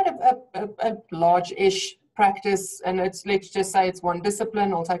 if you've got a large-ish practice, and let's just say it's one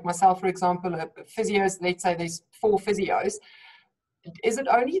discipline, I'll take myself, for example, physios, let's say there's 4 physios, is it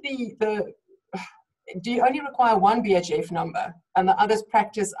only do you only require one BHF number and the others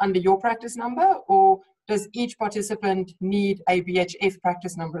practice under your practice number, or does each participant need a BHF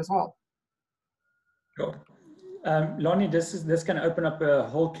practice number as well? Sure. Lonnie, this can open up a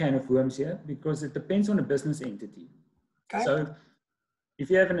whole can of worms here, because it depends on a business entity. Okay. So if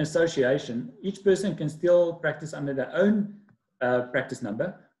you have an association, each person can still practice under their own practice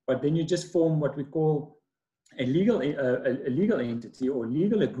number, but then you just form what we call a legal entity or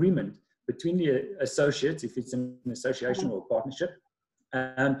legal agreement between the associates, if it's an association or a partnership,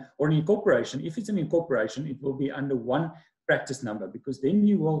 or an incorporation. If it's an incorporation, it will be under one practice number, because then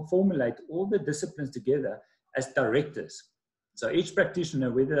you will formulate all the disciplines together as directors. So each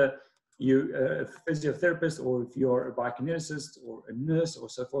practitioner, whether you're a physiotherapist or if you're a biokineticist or a nurse or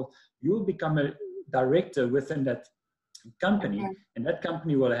so forth, you will become a director within that company, and that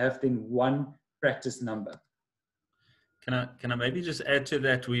company will have then one practice number. Can I maybe just add to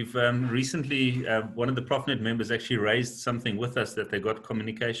that? We've recently, one of the ProfNet members actually raised something with us that they got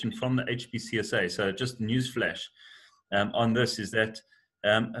communication from the HPCSA. So just newsflash on this is that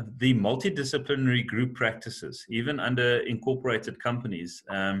the multidisciplinary group practices, even under incorporated companies,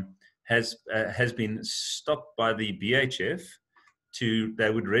 has been stopped by the BHF.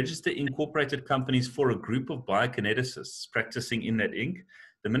 They would register incorporated companies for a group of biokineticists practicing in that Inc.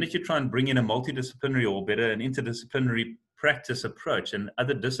 The minute you try and bring in a multidisciplinary or better an interdisciplinary practice approach and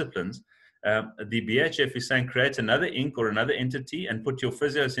other disciplines, the BHF is saying create another Inc. or another entity and put your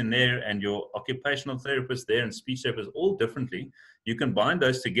physios in there and your occupational therapists there and speech therapists all differently. You can bind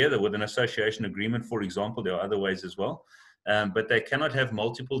those together with an association agreement, for example. There are other ways as well. But they cannot have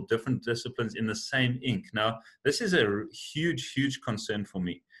multiple different disciplines in the same Inc. Now, this is a huge, huge concern for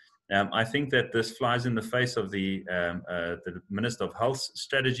me. I think that this flies in the face of the Minister of Health's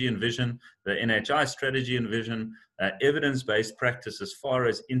strategy and vision, the NHI strategy and vision, evidence-based practice as far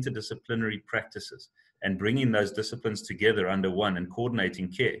as interdisciplinary practices and bringing those disciplines together under one and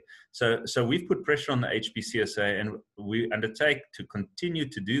coordinating care. So we've put pressure on the HPCSA, and we undertake to continue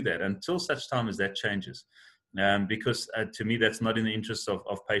to do that until such time as that changes. Because to me, that's not in the interest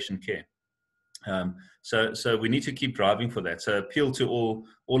of patient care. So we need to keep driving for that. So appeal to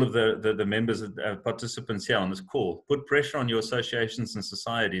all of the members, participants here on this call. Put pressure on your associations and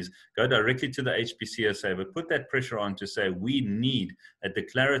societies. Go directly to the HPCSA, but put that pressure on to say we need a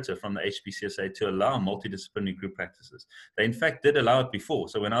declarator from the HPCSA to allow multidisciplinary group practices. They in fact did allow it before.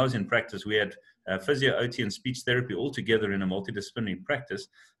 So when I was in practice, we had physio, OT, and speech therapy all together in a multidisciplinary practice.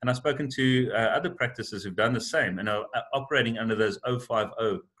 And I've spoken to other practices who've done the same and are operating under those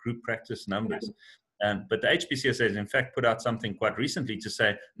 050 group practice numbers. But the HPCSA has in fact put out something quite recently to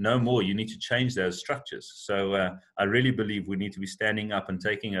say, no more, you need to change those structures. So I really believe we need to be standing up and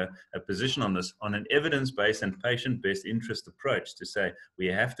taking a position on this on an evidence-based and patient-based interest approach to say, we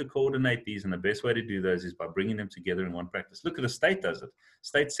have to coordinate these, and the best way to do those is by bringing them together in one practice. Look at the state does it.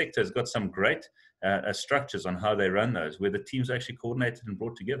 State sector has got some great structures on how they run those, where the teams are actually coordinated and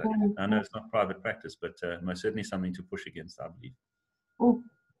brought together. I know it's not private practice, but most certainly something to push against, I believe. Ooh.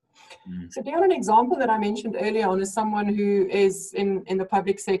 So Dion, an example that I mentioned earlier on is someone who is in the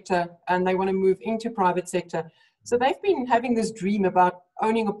public sector and they want to move into private sector. So they've been having this dream about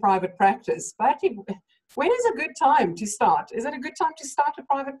owning a private practice. But when is a good time to start? Is it a good time to start a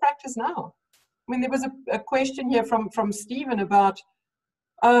private practice now? I mean, there was a question here from Stephen about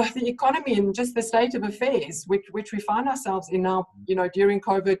the economy and just the state of affairs, which we find ourselves in now, you know, during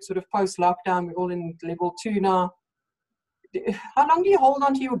COVID, sort of post-lockdown. We're all in level 2 now. How long do you hold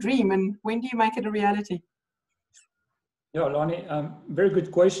on to your dream, and when do you make it a reality? Yeah, Lonnie, very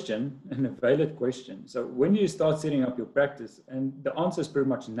good question and a valid question. So when you start setting up your practice, and the answer is pretty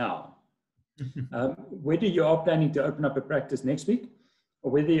much now, whether you are planning to open up a practice next week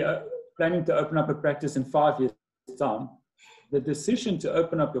or whether you're planning to open up a practice in 5 years' time, the decision to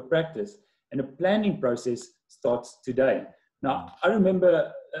open up your practice and the planning process starts today. Now, I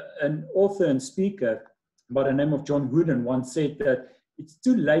remember an author and speaker by the name of John Wooden once said that it's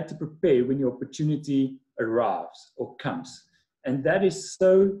too late to prepare when your opportunity arrives or comes. And that is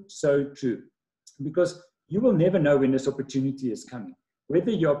so, so true, because you will never know when this opportunity is coming.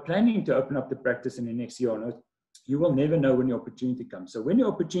 Whether you're planning to open up the practice in the next year or not, you will never know when your opportunity comes. So when your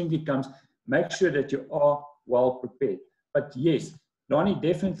opportunity comes, make sure that you are well prepared. But yes, Lonnie,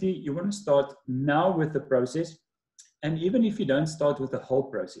 definitely you want to start now with the process. And even if you don't start with the whole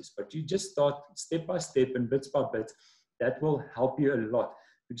process, but you just start step by step and bits by bits, that will help you a lot.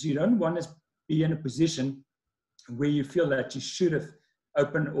 Because you don't want to be in a position where you feel that you should have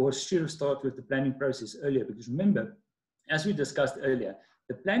opened or should have started with the planning process earlier. Because remember, as we discussed earlier,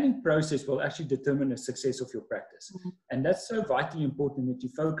 the planning process will actually determine the success of your practice. Mm-hmm. And that's so vitally important that you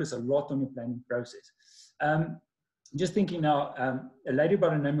focus a lot on your planning process. Just thinking now, a lady by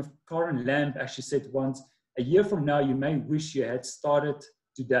the name of Karen Lamb actually said once, a year from now, you may wish you had started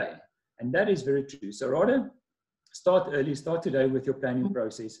today. And that is very true. So rather start early, start today with your planning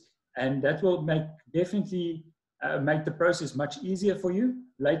process. And that will make definitely make the process much easier for you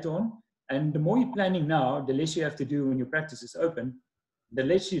later on. And the more you're planning now, the less you have to do when your practice is open. The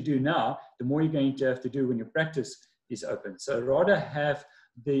less you do now, the more you're going to have to do when your practice is open. So rather have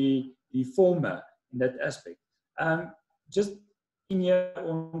the former in that aspect. Just in here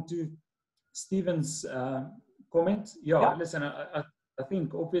on to Stephen's comment. Yeah, listen, I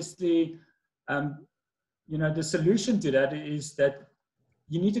think obviously, the solution to that is that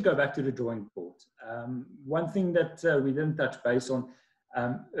you need to go back to the drawing board. One thing that we didn't touch base on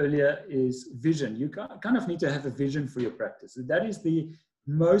earlier is vision. You kind of need to have a vision for your practice. That is the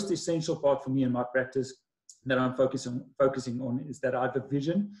most essential part for me in my practice that I'm focusing on, is that I have a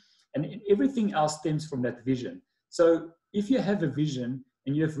vision, and everything else stems from that vision. So if you have a vision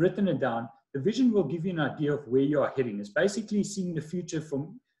and you have written it down, the vision will give you an idea of where you are heading. It's basically seeing the future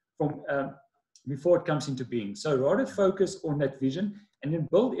from before it comes into being. So rather focus on that vision and then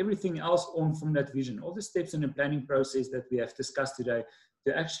build everything else on from that vision. All the steps in the planning process that we have discussed today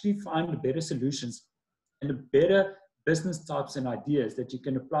to actually find the better solutions and the better business types and ideas that you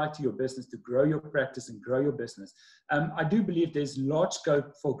can apply to your business to grow your practice and grow your business. I do believe there's large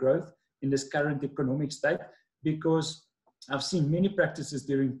scope for growth in this current economic state, because I've seen many practices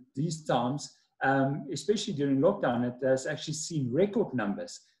during these times, especially during lockdown, that has actually seen record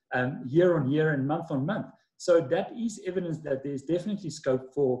numbers year on year and month on month. So that is evidence that there's definitely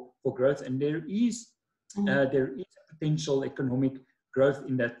scope for growth, and there is potential economic growth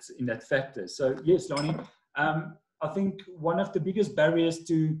in that factor. So yes, Lonnie, I think one of the biggest barriers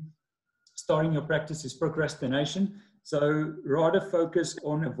to starting your practice is procrastination. So rather focus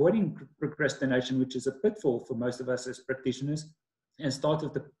on avoiding procrastination, which is a pitfall for most of us as practitioners, and start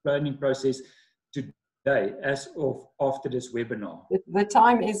with the planning process today as of after this webinar. The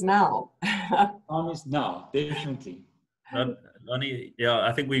time is now. Time is now, definitely. Lonnie, yeah,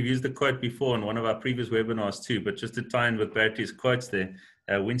 I think we've used the quote before in one of our previous webinars too, but just to tie in with Bertie's quotes there,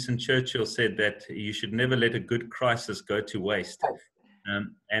 Winston Churchill said that you should never let a good crisis go to waste.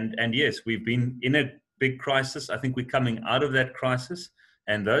 And yes, we've been in a big crisis. I think we're coming out of that crisis.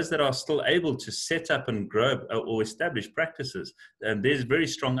 And those that are still able to set up and grow or establish practices, there's very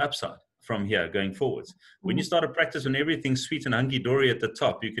strong upside from here going forwards. When you start a practice when everything's sweet and hunky-dory at the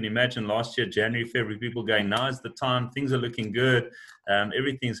top, you can imagine last year, January, February, people going, now is the time, things are looking good,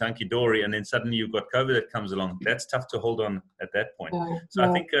 everything's hunky-dory, and then suddenly you've got COVID that comes along. That's tough to hold on at that point. So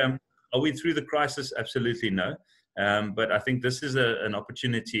I think, are we through the crisis? Absolutely no. But I think this is an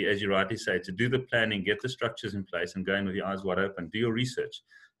opportunity, as you rightly say, to do the planning, get the structures in place, and go in with your eyes wide open, do your research.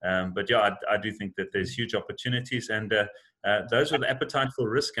 But yeah, I do think that there's huge opportunities, and those with appetite for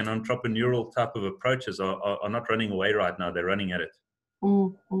risk and entrepreneurial type of approaches are not running away right now. They're running at it.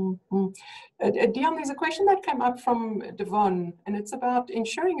 Dion, there's a question that came up from Devon, and it's about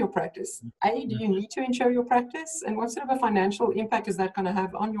insuring your practice. Do you need to insure your practice, and what sort of a financial impact is that going to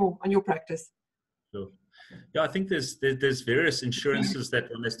have on your practice? Sure. Yeah, I think there's various insurances that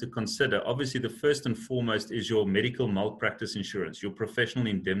one has to consider. Obviously, the first and foremost is your medical malpractice insurance, your professional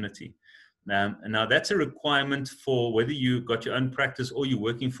indemnity. Now, that's a requirement for whether you got your own practice or you're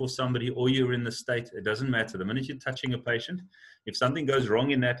working for somebody or you're in the state. It doesn't matter. The minute you're touching a patient, if something goes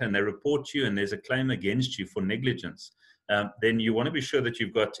wrong in that and they report you and there's a claim against you for negligence, then you want to be sure that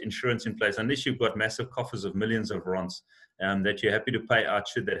you've got insurance in place, unless you've got massive coffers of millions of rands that you're happy to pay out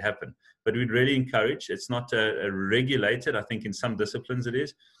should that happen. But we'd really encourage, it's not regulated. I think in some disciplines it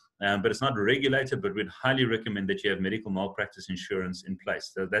is, but it's not regulated, but we'd highly recommend that you have medical malpractice insurance in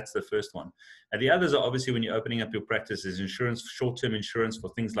place. So that's the first one. And the others are obviously when you're opening up your practice is insurance, short-term insurance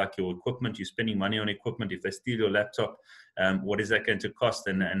for things like your equipment. You're spending money on equipment. If they steal your laptop, what is that going to cost,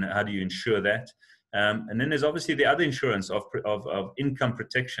 and how do you insure that? And then there's obviously the other insurance of income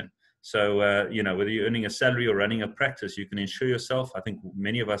protection. So, whether you're earning a salary or running a practice, you can insure yourself. I think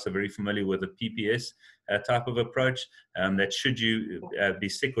many of us are very familiar with the PPS type of approach, that should you be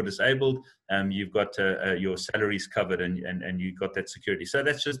sick or disabled, you've got your salaries covered and you've got that security. So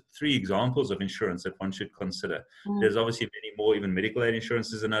that's just 3 examples of insurance that one should consider. There's obviously many more. Even medical aid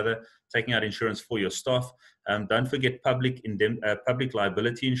insurance is another. Taking out insurance for your staff. Don't forget public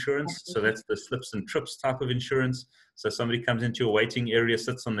liability insurance. So that's the slips and trips type of insurance. So somebody comes into your waiting area,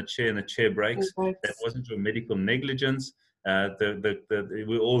 sits on the chair, and the chair breaks. That wasn't your medical negligence.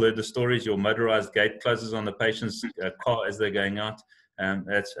 We all heard the stories. Your motorized gate closes on the patient's car as they're going out.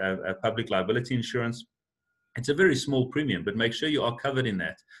 That's a public liability insurance. It's a very small premium, but make sure you are covered in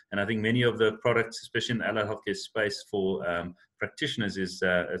that. And I think many of the products, especially in the allied healthcare space for practitioners,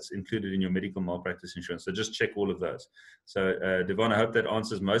 it's included in your medical malpractice insurance. So just check all of those. So Devon, I hope that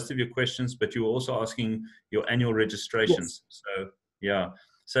answers most of your questions, but you were also asking your annual registrations. Yes. So yeah,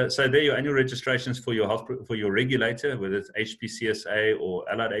 So there are your annual registrations for your for your regulator, whether it's HPCSA or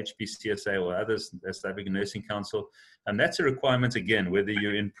Allied HPCSA or others, the South African Nursing Council. And that's a requirement, again, whether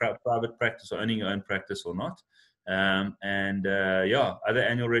you're in private practice or owning your own practice or not. Yeah, other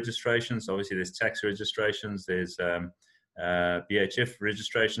annual registrations, obviously there's tax registrations, there's BHF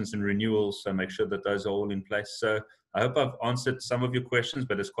registrations and renewals, so make sure that those are all in place. So I hope I've answered some of your questions,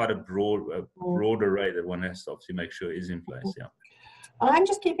 but it's quite a broad array that one has to obviously make sure is in place. Yeah. I'm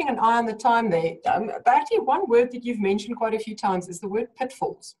just keeping an eye on the time there. Bertie, one word that you've mentioned quite a few times is the word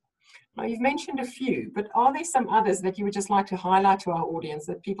pitfalls. Now, you've mentioned a few, but are there some others that you would just like to highlight to our audience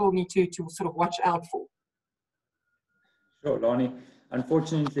that people need to sort of watch out for? Sure, Lani.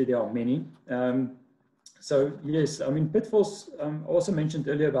 Unfortunately, there are many. So, yes, I mean, pitfalls, also mentioned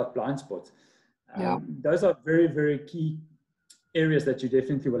earlier about blind spots. Those are very, very key areas that you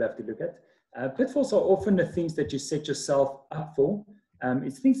definitely will have to look at. Pitfalls are often the things that you set yourself up for.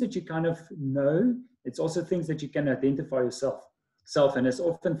 It's things that you kind of know. It's also things that you can identify yourself, and it's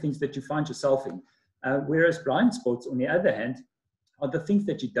often things that you find yourself in. Whereas blind spots, on the other hand, are the things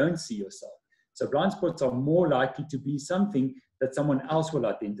that you don't see yourself. So blind spots are more likely to be something that someone else will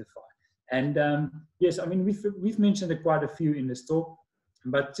identify. And yes, I mean, we've mentioned quite a few in this talk,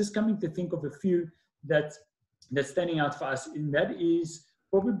 but just coming to think of a few that's standing out for us, and that is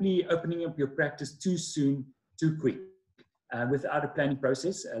probably opening up your practice too soon, too quick, without a planning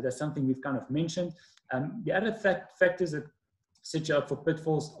process. That's something we've kind of mentioned. The other factors that set you up for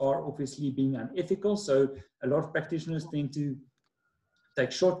pitfalls are obviously being unethical. So a lot of practitioners tend to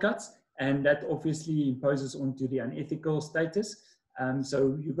take shortcuts, and that obviously imposes onto the unethical status.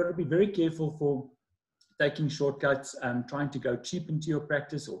 So you've got to be very careful for taking shortcuts, trying to go cheap into your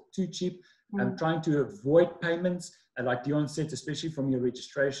practice or too cheap, trying to avoid payments, like Dion said, especially from your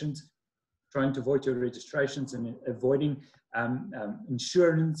registrations, trying to avoid your registrations and avoiding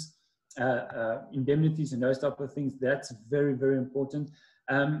insurance, indemnities and those type of things. That's very, very important.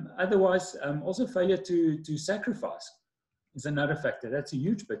 Otherwise, also failure to sacrifice is another factor. That's a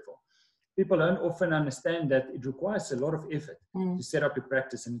huge pitfall. People don't often understand that it requires a lot of effort to set up your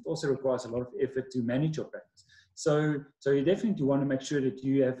practice, and it also requires a lot of effort to manage your practice. So you definitely want to make sure that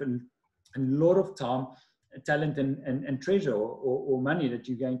you have a lot of time, talent, and treasure or money that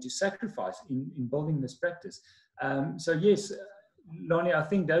you're going to sacrifice in building this practice. So yes, Lonnie, I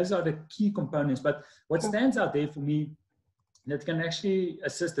think those are the key components. But what stands out there for me that can actually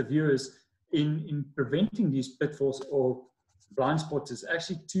assist the viewers in preventing these pitfalls or blind spots is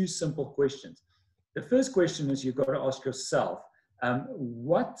actually two simple questions. The first question is you've got to ask yourself,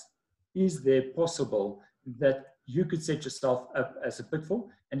 what is there possible that you could set yourself up as a pitfall?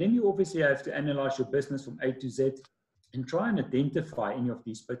 And then you obviously have to analyze your business from A to Z and try and identify any of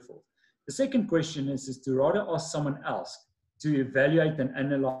these pitfalls. The second question is to rather ask someone else to evaluate and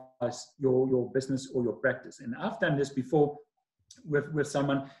analyze your business or your practice. And I've done this before with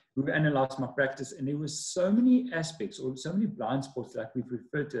someone who analyzed my practice, and there were so many aspects or so many blind spots, like we've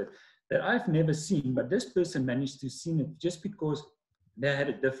referred to, that I've never seen, but this person managed to see it just because they had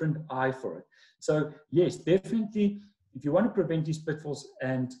a different eye for it. So yes, definitely, if you want to prevent these pitfalls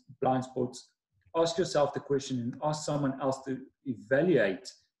and blind spots, ask yourself the question and ask someone else to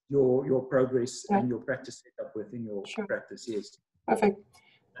evaluate your progress and your practice setup within your practice. Yes. Perfect.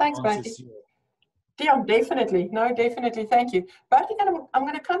 Thanks, Bertie. Dion, definitely. No, definitely. Thank you. Bertie, I'm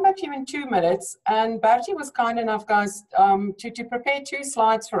going to come back to you in 2 minutes. And Bertie was kind enough, guys, to prepare 2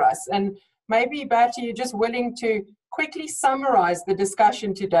 slides for us. And maybe, Bertie, you're just willing to quickly summarize the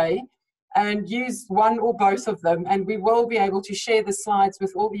discussion today and use one or both of them. And we will be able to share the slides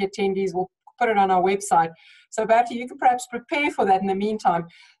with all the attendees. We'll put it on our website. So, Bertie, you can perhaps prepare for that in the meantime.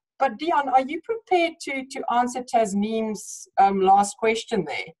 But, Dion, are you prepared to answer Tasneem's last question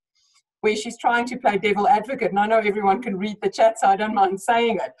there, where she's trying to play devil advocate? And I know everyone can read the chat, so I don't mind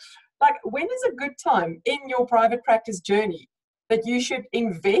saying it. Like, when is a good time in your private practice journey that you should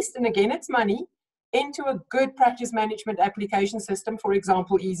invest, and again, it's money, into a good practice management application system, for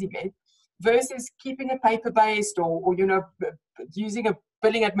example, EZMed, versus keeping a paper-based or you know, using a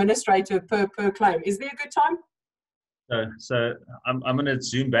billing administrator per claim? Is there a good time? So I'm going to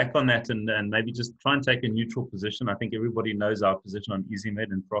zoom back on that and maybe just try and take a neutral position. I think everybody knows our position on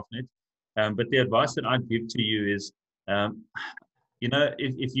EZMed and ProfNet. But the advice that I'd give to you is, you know,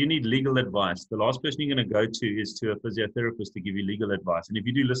 if you need legal advice, the last person you're going to go to is to a physiotherapist to give you legal advice. And if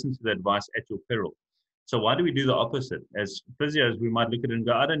you do listen to the advice at your peril. So why do we do the opposite? As physios, we might look at it and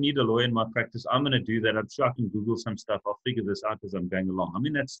go, I don't need a lawyer in my practice. I'm going to do that. I'm sure I can Google some stuff. I'll figure this out as I'm going along. I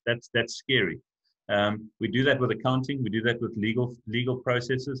mean, that's scary. We do that with accounting. We do that with legal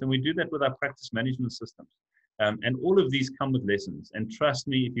processes. And we do that with our practice management systems. And all of these come with lessons. And trust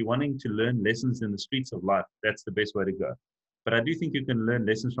me, if you're wanting to learn lessons in the streets of life, that's the best way to go. But I do think you can learn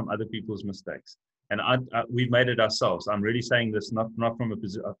lessons from other people's mistakes. And we've made it ourselves. I'm really saying this not from a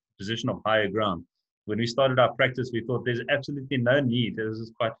position of higher ground. When we started our practice, we thought there's absolutely no need. This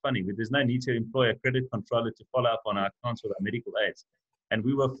is quite funny, but there's no need to employ a credit controller to follow up on our accounts with our medical aids. And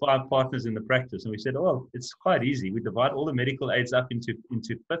we were 5 partners in the practice. And we said, oh, it's quite easy. We divide all the medical aids up into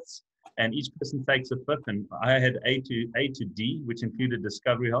fifths, and each person takes a fifth. And I had A to D, which included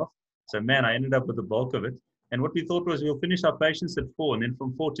Discovery Health. So, man, I ended up with the bulk of it. And what we thought was we'll finish our patients at 4, and then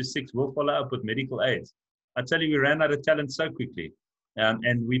from 4 to 6, we'll follow up with medical aids. I tell you, we ran out of talent so quickly.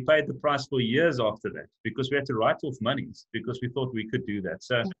 And we paid the price for years after that because we had to write off monies because we thought we could do that.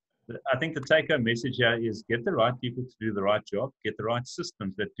 So I think the take-home message here is get the right people to do the right job, get the right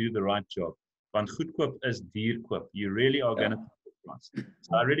systems that do the right job. Want goedkoop is duurkoop. You really are going to pay the price.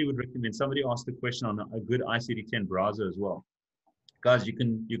 So I really would recommend, somebody asked a question on a good ICD-10 browser as well. Guys, you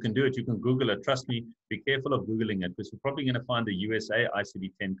can do it. You can Google it. Trust me, be careful of Googling it because you're probably going to find the USA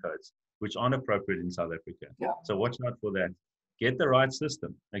ICD-10 codes, which aren't appropriate in South Africa. Yeah. So watch out for that. Get the right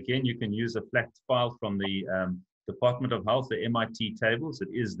system. Again, you can use a flat file from the Department of Health, the MIT tables. It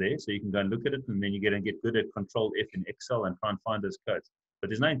is there. So you can go and look at it, and then you're going to get good at Control F in Excel and try and find those codes. But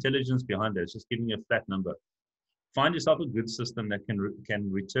there's no intelligence behind it. It's just giving you a flat number. Find yourself a good system that can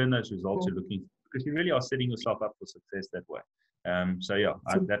return those results you're looking for, because you really are setting yourself up for success that way. So yeah,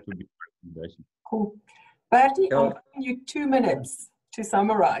 that would be my recommendation. Cool. Bertie, I'm giving you 2 minutes to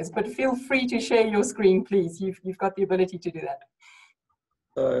summarize, but feel free to share your screen, please. You've got the ability to do that.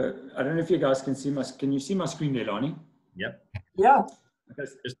 I don't know if you guys can see can you see my screen there, Lonnie? Yep. Yeah. Okay.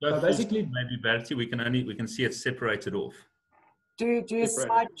 So basically, maybe Bertie, we can see it separated off. Do a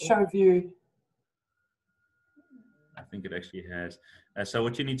slideshow view. I think it actually has. So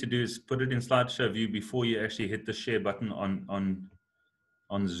what you need to do is put it in slideshow view before you actually hit the share button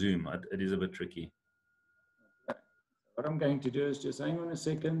on Zoom. It is a bit tricky. What I'm going to do is just hang on a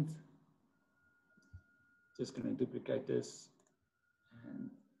second. Just going to duplicate this.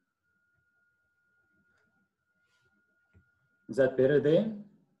 Is that better there?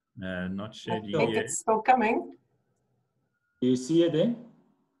 Not shared yet. I think it's still coming. Do you see it there?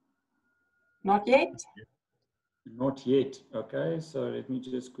 Not yet. Not yet. Okay, so let me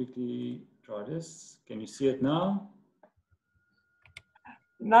just quickly try this. Can you see it now?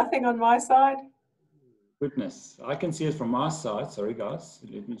 Nothing on my side. Goodness, I can see it from my side. Sorry, guys.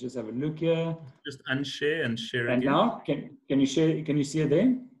 Let me just have a look here. Just unshare and share and again. Now, can you share? Can you see it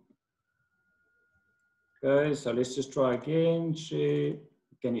there? Okay, so let's just try again. Share.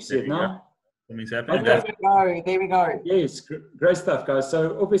 Can you see it now? Something's happening. Okay. There we go. Yes, great stuff, guys.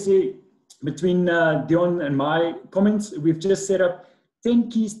 So obviously, between Dion and my comments, we've just set up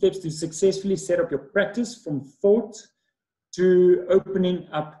 10 key steps to successfully set up your practice from thought to opening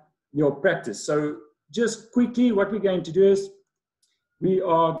up your practice. So just quickly, what we're going to do is we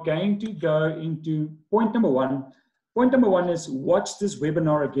are going to go into point number 1. Point number 1 is watch this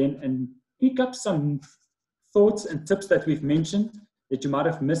webinar again and pick up some thoughts and tips that we've mentioned that you might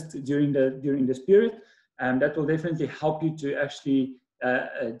have missed during this period. And that will definitely help you to actually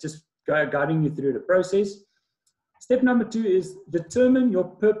just guiding you through the process. Step number 2 is determine your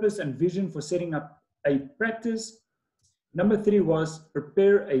purpose and vision for setting up a practice. Number 3 was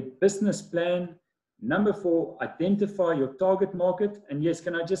prepare a business plan. Number 4, identify your target market. And yes,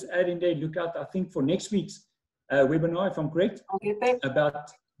 can I just add in there, look out, I think for next week's webinar, if I'm correct, about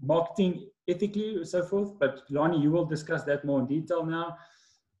marketing ethically or so forth. But Lani, you will discuss that more in detail now.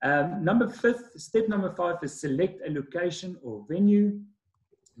 Step number 5 is select a location or venue.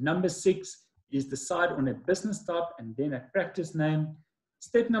 Number 6 is decide on a business type and then a practice name.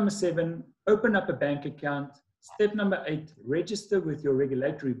 Step number 7, open up a bank account. Step number 8, register with your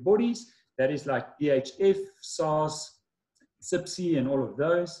regulatory bodies. That is like DHF, SARS, SIPC, and all of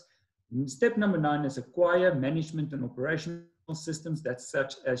those. And step number 9 is acquire management and operational systems. That's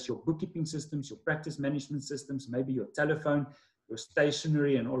such as your bookkeeping systems, your practice management systems, maybe your telephone, your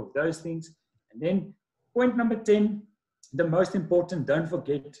stationery, and all of those things. And then point number 10, the most important, don't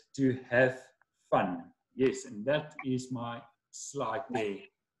forget to have fun. Yes, and that is my slide there.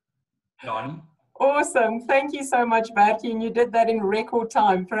 Lani? Awesome. Thank you so much, Bertie. And you did that in record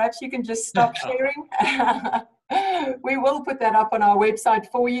time. Perhaps you can just stop sharing. We will put that up on our website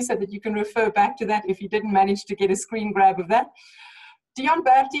for you so that you can refer back to that if you didn't manage to get a screen grab of that. Dion,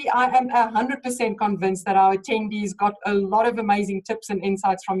 Bertie, I am 100% convinced that our attendees got a lot of amazing tips and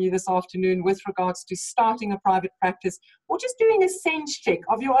insights from you this afternoon with regards to starting a private practice or just doing a sense check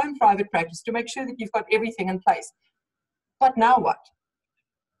of your own private practice to make sure that you've got everything in place. But now what?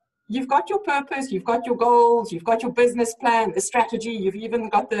 you've got your purpose, you've got your goals, you've got your business plan, the strategy, you've even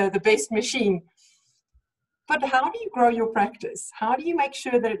got the best machine. But how do you grow your practice? How do you make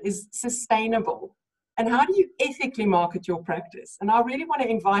sure that it is sustainable? And how do you ethically market your practice? And I really want to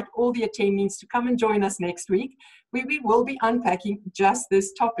invite all the attendees to come and join us next week, where we will be unpacking just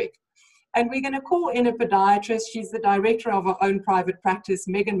this topic. And we're going to call in a podiatrist. She's the director of our own private practice,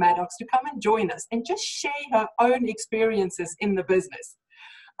 Megan Maddox, to come and join us and just share her own experiences in the business.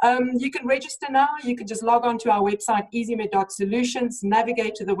 You can register now. You can just log on to our website, EZMed.solutions,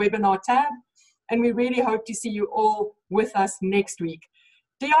 navigate to the webinar tab, and we really hope to see you all with us next week.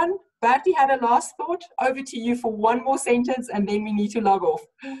 Dion, Bertie had a last thought. Over to you for one more sentence, and then we need to log off.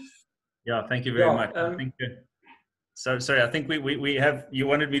 Yeah, thank you very much. I think, sorry, I think we have, you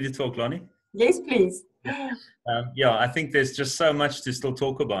wanted me to talk, Lonnie? Yes, please. Yeah, I think there's just so much to still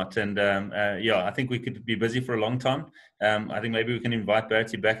talk about. And yeah, I think we could be busy for a long time. I think maybe we can invite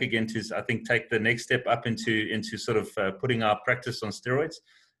Bertie back again to, I think, take the next step up into sort of putting our practice on steroids.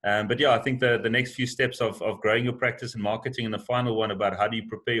 But yeah, I think the next few steps of growing your practice and marketing, and the final one about how do you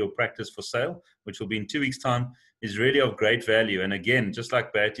prepare your practice for sale, which will be in 2 weeks' time, is really of great value. And again, just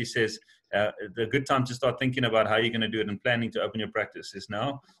like Bertie says, the good time to start thinking about how you're going to do it and planning to open your practice is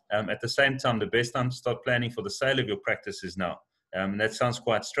now. At the same time, the best time to start planning for the sale of your practice is now. And that sounds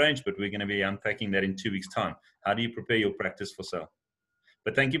quite strange, but we're going to be unpacking that in 2 weeks' time. How do you prepare your practice for sale?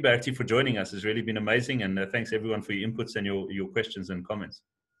 But thank you, Bertie, for joining us. It's really been amazing. And thanks, everyone, for your inputs and your questions and comments.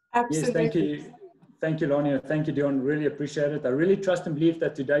 Absolutely. Yes, thank you. Thank you, Lonnie. Thank you, Dion. Really appreciate it. I really trust and believe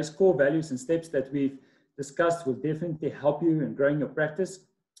that today's core values and steps that we've discussed will definitely help you in growing your practice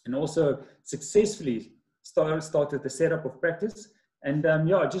and also successfully started the setup of practice. And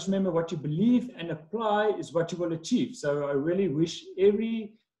yeah, just remember, what you believe and apply is what you will achieve. So I really wish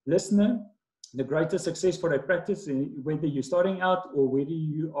every listener the greatest success for their practice, whether you're starting out or whether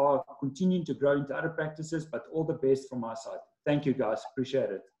you are continuing to grow into other practices, but all the best from my side. Thank you, guys. Appreciate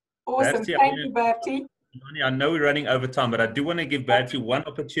it. Awesome. Bertie, thank you, Bertie. I know we're running over time, but I do want to give Bertie one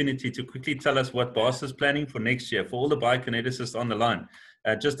opportunity to quickly tell us what BARS is planning for next year for all the biokineticists on the line.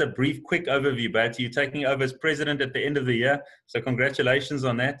 Just a brief, quick overview, Bertie. You're taking over as president at the end of the year, so congratulations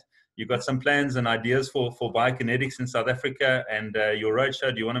on that. You've got some plans and ideas for biokinetics in South Africa and your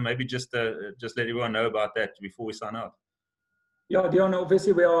roadshow. Do you want to maybe just let everyone know about that before we sign out? Yeah, Dion,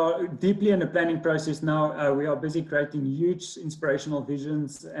 obviously we are deeply in the planning process now. We are busy creating huge inspirational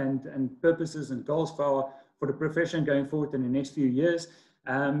visions and purposes and goals for the profession going forward in the next few years.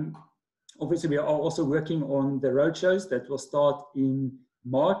 Obviously, we are also working on the roadshows that will start in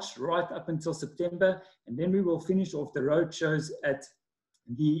March right up until September. And then we will finish off the roadshows at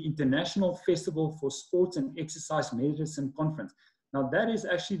the International Festival for Sports and Exercise Medicine Conference. Now, that is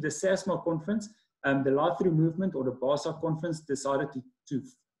actually the SASMA conference. The Life Through Movement, or the BASA conference, decided to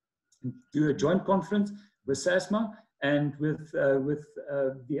do a joint conference with SASMA and with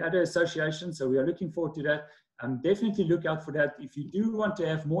the other associations. So we are looking forward to that. Definitely look out for that. If you do want to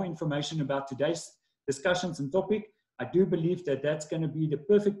have more information about today's discussions and topic, I do believe that that's going to be the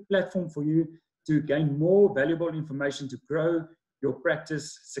perfect platform for you to gain more valuable information to grow your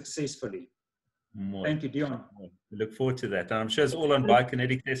practice successfully. Thank you, Dion. We look forward to that. And I'm sure it's all on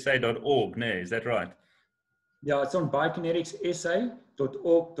biokineticssa.org, no? Is that right? Yeah, it's on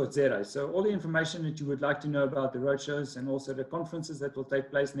biokineticssa.org.za. So all the information that you would like to know about the roadshows and also the conferences that will take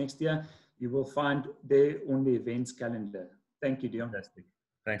place next year, you will find there on the events calendar. Thank you, Dion. Fantastic.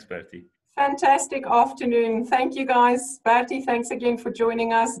 Thanks, Bertie. Fantastic afternoon. Thank you, guys. Bertie, thanks again for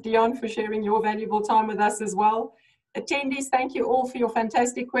joining us. Dion, for sharing your valuable time with us as well. Attendees, thank you all for your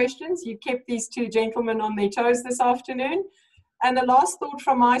fantastic questions. You kept these two gentlemen on their toes this afternoon. And the last thought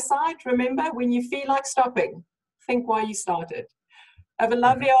from my side, remember, when you feel like stopping, think why you started. Have a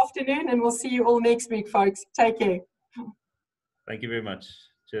lovely afternoon, and we'll see you all next week, folks. Take care. Thank you very much.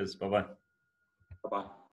 Cheers. Bye-bye. Bye-bye.